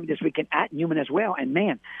played in the tournament this weekend at Newman as well. And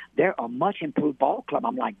man, they're a much improved ball club.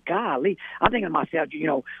 I'm like, golly, I'm thinking to myself,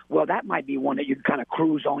 well, that might be one that you can kind of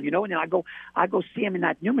cruise on, And then I go see him in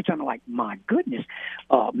that Newman tournament. I'm like, my goodness,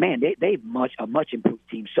 man, they've a much improved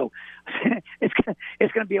team. So it's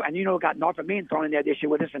gonna be, and got Norfolk Meehan thrown in there this year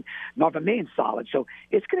with us, and Norfolk Meehan's solid. So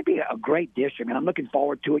it's going to be a great district, and I'm looking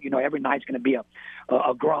forward to it. Every night's going to be a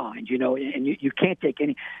grind, and you can't take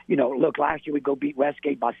any. Look, last year we go beat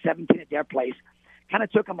Westgate by 17 at their place. Kind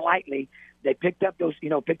of took them lightly. They picked up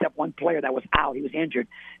one player that was out. He was injured,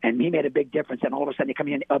 and he made a big difference. And all of a sudden, they come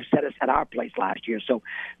in and upset us at our place last year. So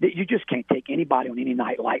you just can't take anybody on any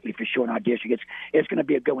night lightly for sure in our district. It's going to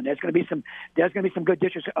be a good one. There's going to be some good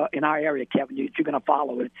districts in our area, Kevin. You're going to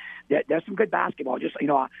follow it. There's some good basketball. Just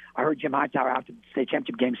I heard Jim Hightower after the state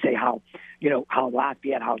championship game say how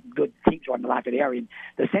Lafayette, how good teams are in the Lafayette area. And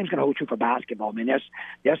the same's going to hold true for basketball. Man,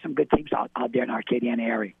 there's some good teams out there in our Acadiana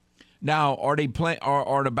area. Now, are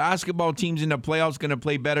the basketball teams in the playoffs going to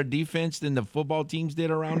play better defense than the football teams did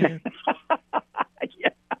around here?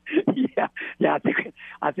 Yeah.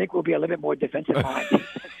 I think we'll be a little bit more defensive minded.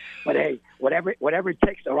 But hey, whatever it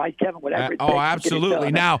takes, all right, Kevin. Whatever it takes. Oh,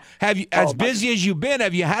 absolutely. Now, have you, busy as you've been,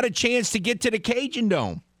 have you had a chance to get to the Cajun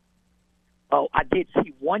Dome? Oh, I did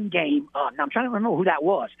see one game. Now I'm trying to remember who that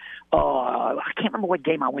was. I can't remember what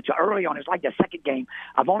game I went to early on. It's like the second game.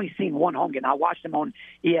 I've only seen one home game. I watched them on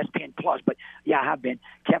ESPN Plus, but yeah, I have been.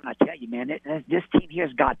 Kevin, I tell you, man, this team here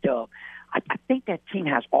has got. I think that team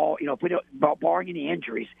has all. If we don't, barring any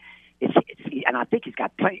injuries, and I think he's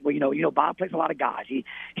got plenty. Well, Bob plays a lot of guys.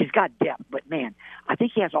 He's got depth, but man, I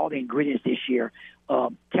think he has all the ingredients this year.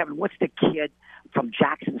 Kevin, what's the kid from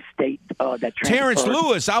Jackson State that transferred? Terrence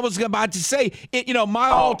Lewis. I was about to say, my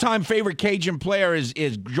all-time favorite Cajun player is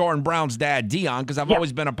Jordan Brown's dad, Dion, because I've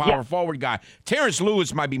always been a power forward guy. Terrence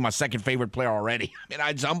Lewis might be my second favorite player already. I mean,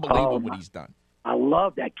 it's unbelievable what he's done. I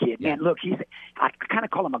love that kid, man. Look, I kind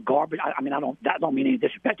of call him a garbage. I don't mean any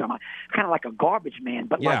disrespect to him. Kind of like a garbage man,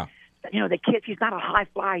 but the kid, he's not a high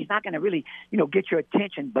flyer. He's not going to really, get your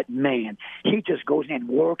attention. But man, he just goes in and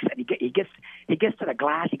works, and he gets to the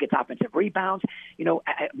glass. He gets offensive rebounds.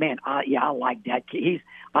 I like that kid.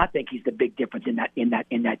 I think he's the big difference in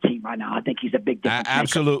that team right now. I think he's a big difference.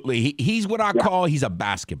 Absolutely, he's what I call he's a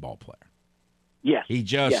basketball player. Yes,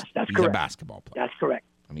 he's correct. a basketball player. That's correct.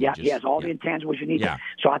 He has all the intangibles you need. Yeah.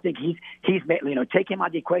 So I think he's take him out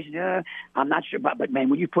of the equation. I'm not sure, but man,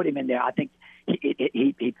 when you put him in there, I think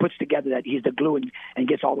he puts together that he's the glue and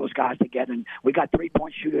gets all those guys together. And we got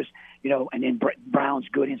 3-point shooters, and then Brown's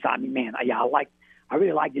good inside. I mean, man, I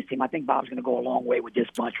really like this team. I think Bob's going to go a long way with this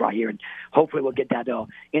bunch right here, and hopefully we'll get that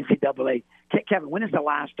NCAA. Kevin, when is the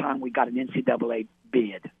last time we got an NCAA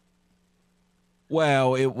bid?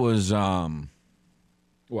 Well, it was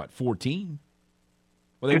 14.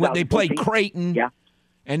 Well, they played Creighton. Yeah.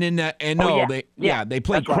 And then they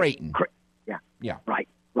played Creighton. Right. Yeah.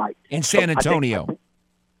 Right. In San Antonio.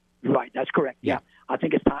 Right. That's correct. Yeah. I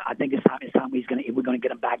think it's time. We're going to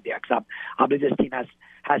get him back there, because I believe this team has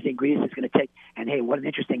the ingredients it's going to take. And hey, what an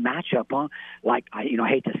interesting matchup, huh? Like I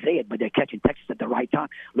hate to say it, but they're catching Texas at the right time.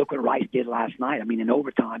 Look what Rice did last night. I mean, in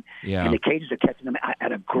overtime. Yeah. And the Cajuns are catching them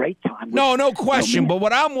at a great time. No question. But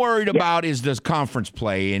what I'm worried about is this conference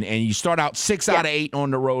play, and you start out 6 out of 8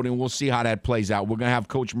 on the road, and we'll see how that plays out. We're going to have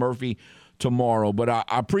Coach Murphy tomorrow. But I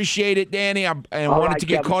appreciate it, Danny. I wanted to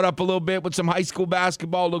get caught up a little bit with some high school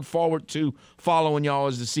basketball. Look forward to following y'all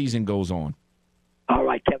as the season goes on. All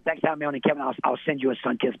right, Kevin. Thanks for having me on, and Kevin, I'll send you a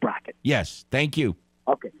Sun-Kiss bracket. Yes, thank you.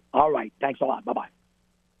 Okay. All right. Thanks a lot. Bye-bye.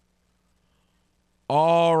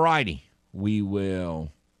 All righty. We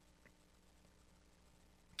will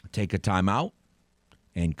take a timeout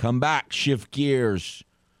and come back, shift gears,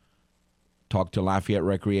 talk to Lafayette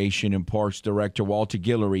Recreation and Parks Director Walter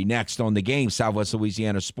Guillory next on The Game, Southwest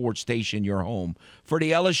Louisiana Sports Station, your home for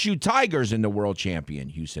the LSU Tigers and the world champion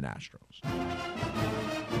Houston Astros.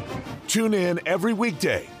 Tune in every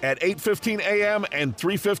weekday at 8:15 a.m. and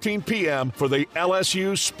 3:15 p.m. for the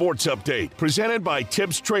LSU Sports Update, presented by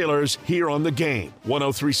Tibbs Trailers here on The Game.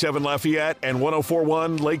 103.7 Lafayette and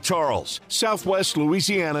 104.1 Lake Charles, Southwest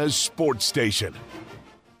Louisiana's sports station.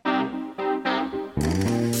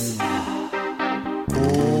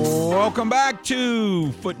 Welcome back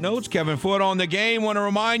to Footnotes. Kevin Foote on The Game. Want to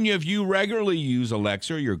remind you, if you regularly use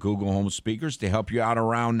Alexa, your Google Home speakers, to help you out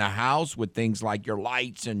around the house with things like your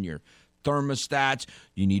lights and your thermostats.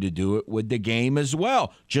 You need to do it with the game as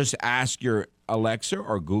well. Just ask your Alexa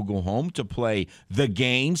or Google Home to play The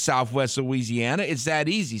Game, Southwest Louisiana. It's that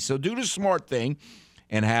easy. So do the smart thing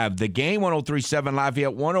and have The Game, 103.7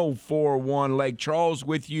 Lafayette, 104.1 Lake Charles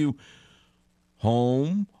with you,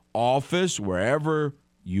 home, office, wherever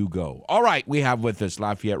you go. All right, we have with us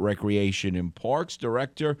Lafayette Recreation and Parks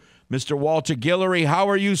Director, Mr. Walter Guillory. How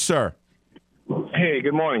are you, sir? Hey,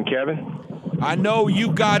 good morning, Kevin. I know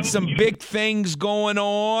you got some big things going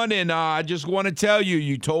on, and I just want to tell you,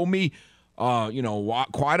 you told me,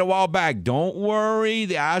 quite a while back, don't worry,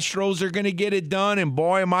 the Astros are going to get it done, and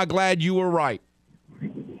boy, am I glad you were right.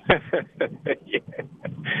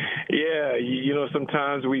 Yeah,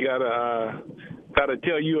 sometimes we gotta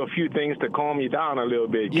tell you a few things to calm you down a little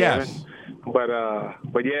bit, Kevin. Yes. But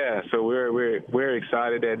yeah, so we're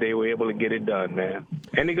excited that they were able to get it done, man.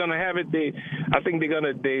 And they're gonna have it. I think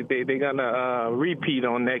they're gonna repeat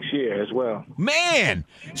on next year as well. Man,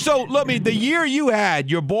 so the year you had,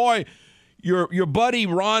 your boy, your buddy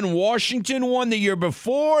Ron Washington won the year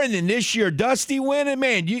before, and then this year Dusty winning.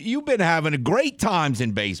 Man, you've been having great times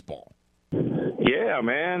in baseball. Yeah,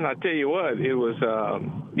 man. I tell you what, it was,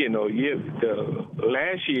 the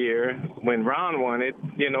last year when Ron won it,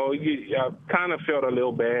 I kind of felt a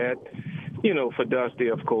little bad, for Dusty,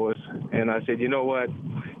 of course. And I said, you know what,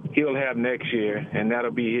 he'll have next year, and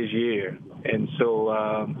that'll be his year. And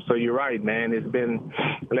so you're right, man. It's been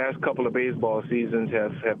the last couple of baseball seasons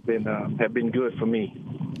have been good for me.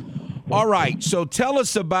 All right, so tell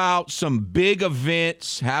us about some big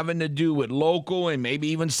events having to do with local and maybe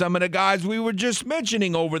even some of the guys we were just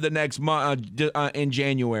mentioning over the next month in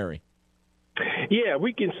January. Yeah,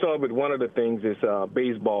 we can start with one of the things is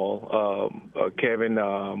baseball, Kevin.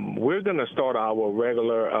 We're going to start our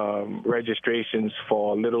regular registrations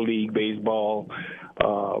for Little League Baseball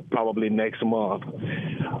probably next month.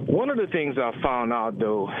 One of the things I found out,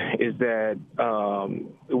 though, is that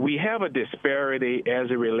we have a disparity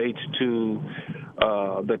as it relates to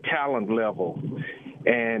the talent level.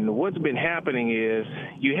 And what's been happening is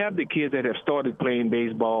you have the kids that have started playing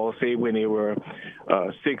baseball, say when they were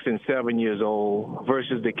 6 and 7 years old,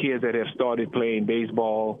 versus the kids that have started playing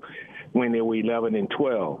baseball when they were 11 and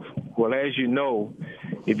 12. Well, as you know,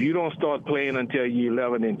 if you don't start playing until you're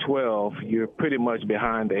 11 and 12, you're pretty much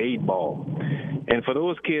behind the 8 ball. And for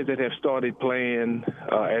those kids that have started playing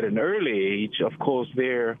at an early age, of course,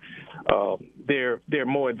 they're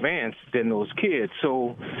more advanced than those kids.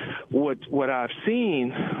 So what I've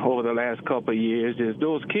seen over the last couple of years is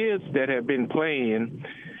those kids that have been playing,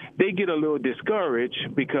 they get a little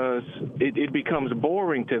discouraged because it becomes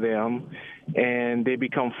boring to them and they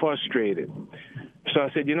become frustrated. So I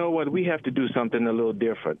said, you know what, we have to do something a little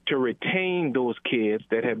different to retain those kids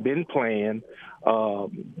that have been playing,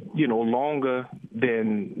 longer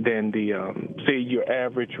than the, say, your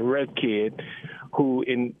average red kid who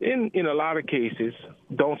in a lot of cases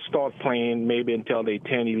don't start playing maybe until they're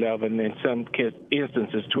 10, 11, in some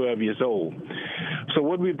instances 12 years old. So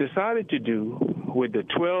what we've decided to do with the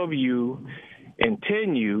 12U and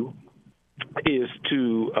 10U is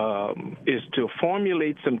to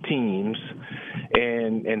formulate some teams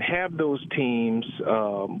and have those teams,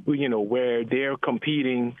 where they're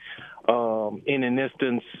competing in an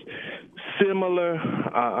instance similar.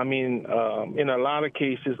 In a lot of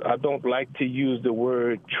cases, I don't like to use the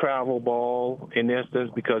word travel ball in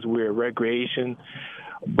instance because we're recreation,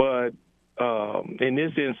 but in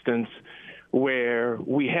this instance, where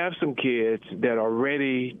we have some kids that are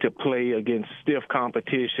ready to play against stiff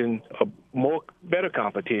competition, better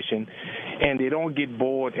competition, and they don't get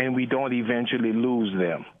bored and we don't eventually lose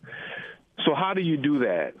them. So how do you do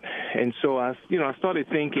that? And so I started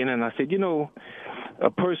thinking, and I said, a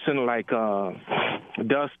person like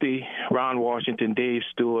Dusty, Ron Washington, Dave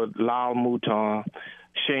Stewart, Lyle Mouton,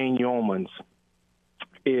 Shane Yeomans,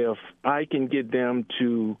 if I can get them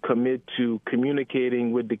to commit to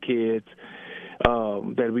communicating with the kids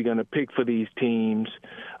that we're going to pick for these teams,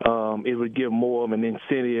 it would give more of an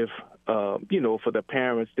incentive, for the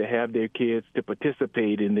parents to have their kids to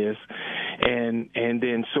participate in this. And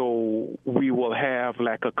then so we will have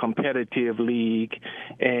like a competitive league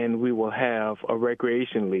and we will have a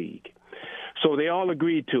recreation league. So they all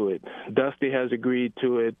agreed to it. Dusty has agreed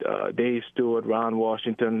to it. Dave Stewart, Ron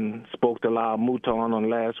Washington spoke to Lyle Mouton on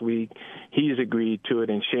last week. He's agreed to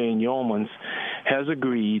it. And Shane Yeomans has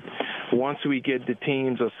agreed, once we get the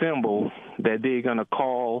teams assembled, that they're going to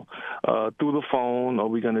call through the phone or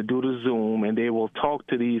we're going to do the Zoom, and they will talk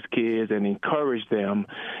to these kids and encourage them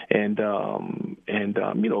and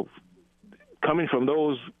coming from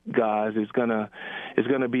those guys is gonna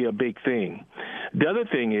be a big thing. The other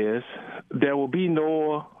thing is there will be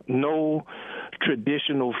no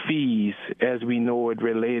traditional fees as we know it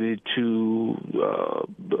related to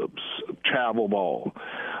travel ball.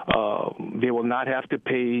 They will not have to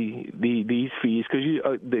pay these fees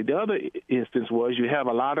because the other instance was you have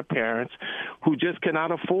a lot of parents who just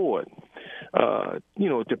cannot afford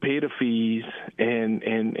to pay the fees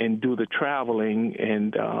and do the traveling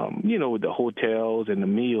and the hotels and the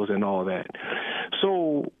meals and all that.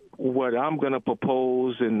 So what I'm going to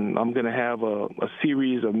propose, and I'm going to have a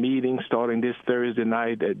series of meetings starting this Thursday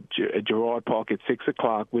night at Girard Park at 6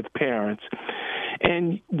 o'clock with parents.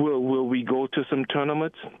 And will we go to some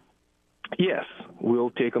tournaments? Yes,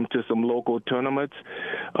 we'll take them to some local tournaments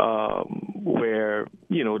where,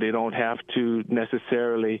 they don't have to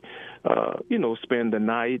necessarily, spend the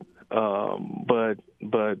night, but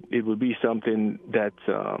it would be something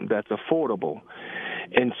that's affordable.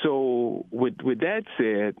 And so with that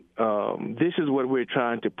said, this is what we're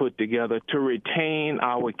trying to put together to retain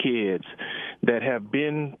our kids that have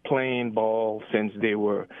been playing ball since they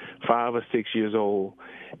were 5 or 6 years old,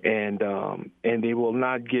 and they will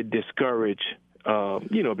not get discouraged,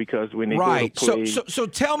 because when they go to play, so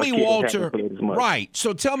tell me, Walter. Right.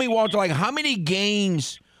 So tell me, Walter, like how many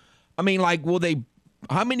games? I mean, like will they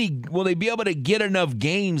be able to get enough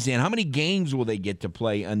games in? How many games will they get to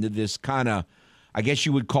play under this kind of? I guess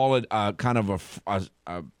you would call it kind of a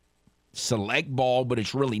select ball, but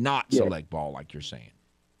it's really not select ball, like you're saying.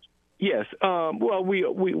 Yes. Well, we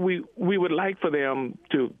would like for them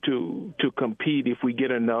to compete if we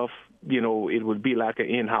get enough. It would be like an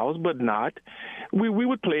in-house, but not. We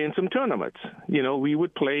would play in some tournaments. We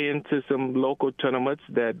would play into some local tournaments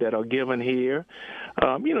that are given here.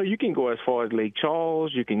 You can go as far as Lake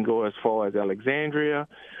Charles. You can go as far as Alexandria.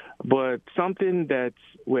 But something that's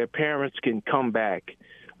where parents can come back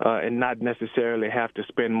and not necessarily have to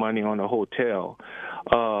spend money on a hotel.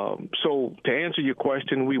 So to answer your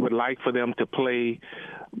question, we would like for them to play,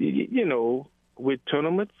 with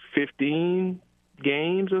tournaments, 15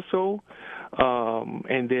 games or so,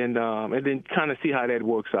 and then kind of see how that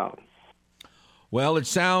works out. Well, it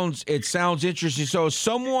sounds interesting. So if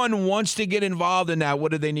someone wants to get involved in that,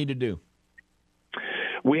 what do they need to do?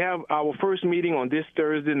 We have our first meeting on this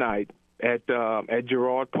Thursday night at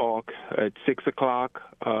Girard Park at 6 o'clock.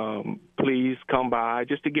 Please come by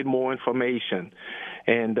just to get more information,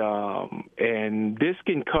 and this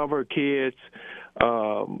can cover kids,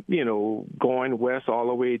 going west all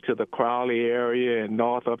the way to the Crowley area and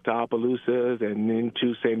north up to Opelousas and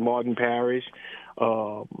into St. Martin Parish.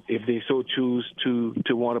 If they so choose to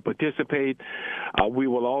want to participate. We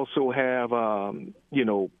will also have,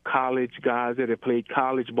 college guys that have played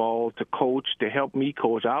college ball to help me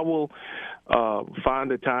coach. I will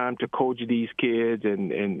find the time to coach these kids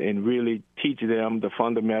and really teach them the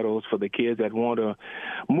fundamentals for the kids that want to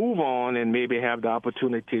move on and maybe have the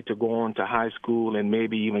opportunity to go on to high school and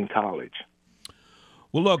maybe even college.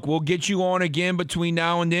 Well, look, we'll get you on again between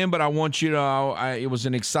now and then, but I want you to it was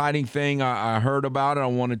an exciting thing. I heard about it. I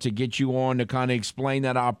wanted to get you on to kind of explain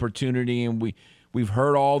that opportunity, and we've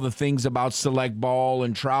heard all the things about select ball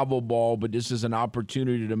and travel ball, but this is an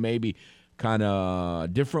opportunity to maybe kind of a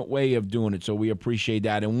different way of doing it, so we appreciate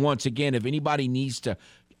that. And once again, if anybody needs to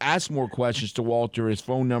ask more questions to Walter, his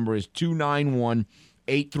phone number is 291-8375,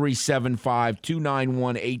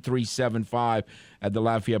 291-8375 at the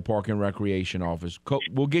Lafayette Park and Recreation Office.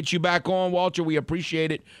 We'll get you back on, Walter. We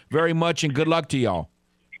appreciate it very much, and good luck to y'all.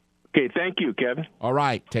 Okay, thank you, Kevin. All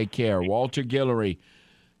right, take care. Walter Guillory,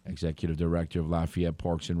 Executive Director of Lafayette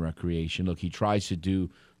Parks and Recreation. Look, he tries to do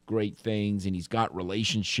great things, and he's got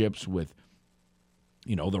relationships with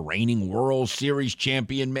the reigning World Series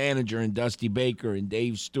champion manager and Dusty Baker and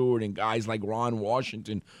Dave Stewart and guys like Ron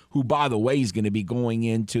Washington, who, by the way, is going to be going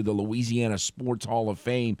into the Louisiana Sports Hall of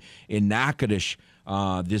Fame in Natchitoches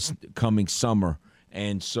this coming summer.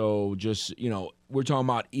 And so just, we're talking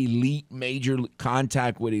about elite major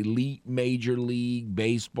contact with elite Major League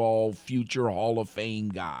Baseball future Hall of Fame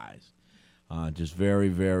guys. Just very,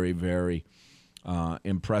 very, very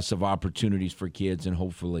impressive opportunities for kids, and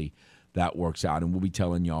hopefully that works out. And we'll be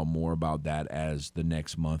telling y'all more about that as the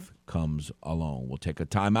next month comes along. We'll take a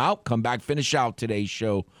time out, come back, finish out today's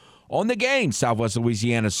show on The Game, Southwest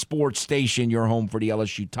Louisiana Sports Station, your home for the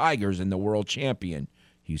LSU Tigers and the world champion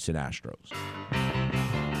Houston Astros.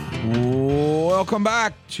 Welcome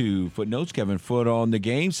back to Footnotes. Kevin Foote on The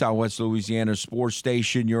Game, Southwest Louisiana Sports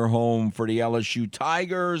Station, your home for the LSU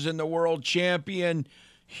Tigers and the world champion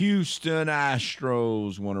Houston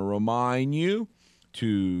Astros. Want to remind you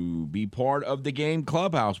to be part of the Game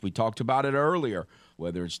Clubhouse. We talked about it earlier,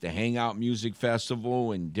 whether it's the Hangout Music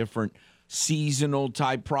Festival and different seasonal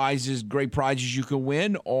type prizes, great prizes you can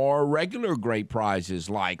win, or regular great prizes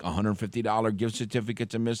like a $150 gift certificate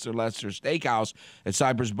to Mr. Lester Steakhouse at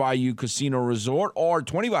Cypress Bayou Casino Resort, or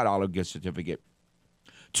 $25 gift certificate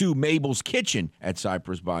to Mabel's Kitchen at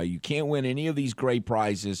Cypress Bayou. You can't win any of these great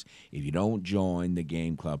prizes if you don't join the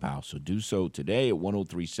Game Clubhouse. So do so today at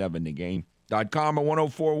 1037thegame.com or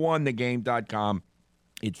 1041thegame.com.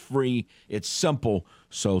 It's free. It's simple.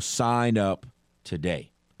 So sign up today.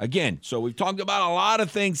 Again, so we've talked about a lot of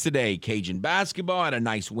things today. Cajun basketball had a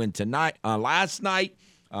nice win tonight. Last night,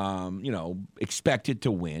 expected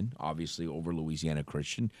to win, obviously, over Louisiana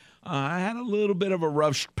Christian. I had a little bit of a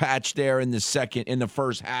rough patch there in the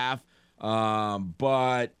first half,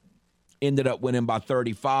 but ended up winning by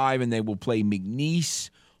 35, and they will play McNeese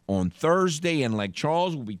on Thursday in Lake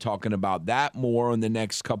Charles. We'll be talking about that more in the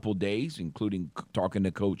next couple days, including talking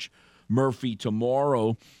to Coach Murphy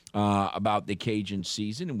tomorrow about the Cajun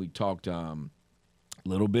season. And we talked a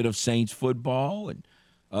little bit of Saints football and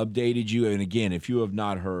updated you. And again, if you have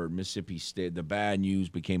not heard, Mississippi State, the bad news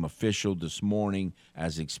became official this morning,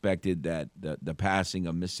 as expected, that the passing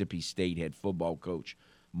of Mississippi State head football coach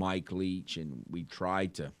Mike Leach. And we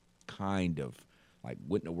tried to kind of like,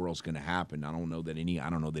 what in the world's going to happen? I don't know that any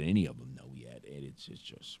of them know yet. It's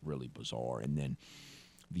just really bizarre. And then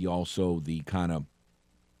the kind of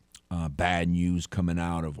bad news coming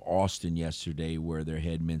out of Austin yesterday, where their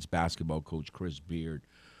head men's basketball coach Chris Beard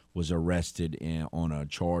was arrested on a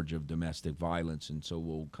charge of domestic violence. And so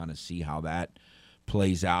we'll kind of see how that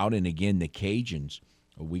plays out. And again, the Cajuns,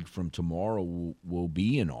 a week from tomorrow, will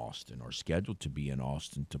be in Austin, or scheduled to be in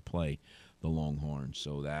Austin, to play the Longhorns.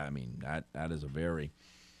 So that is a very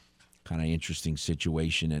kind of interesting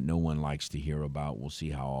situation that no one likes to hear about. We'll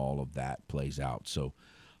see how all of that plays out. So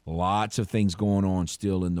lots of things going on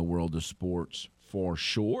still in the world of sports for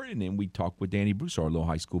sure. And then we talked with Danny Broussard, a little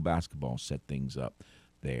high school basketball, set things up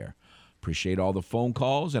there. Appreciate all the phone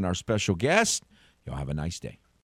calls and our special guest. Y'all have a nice day.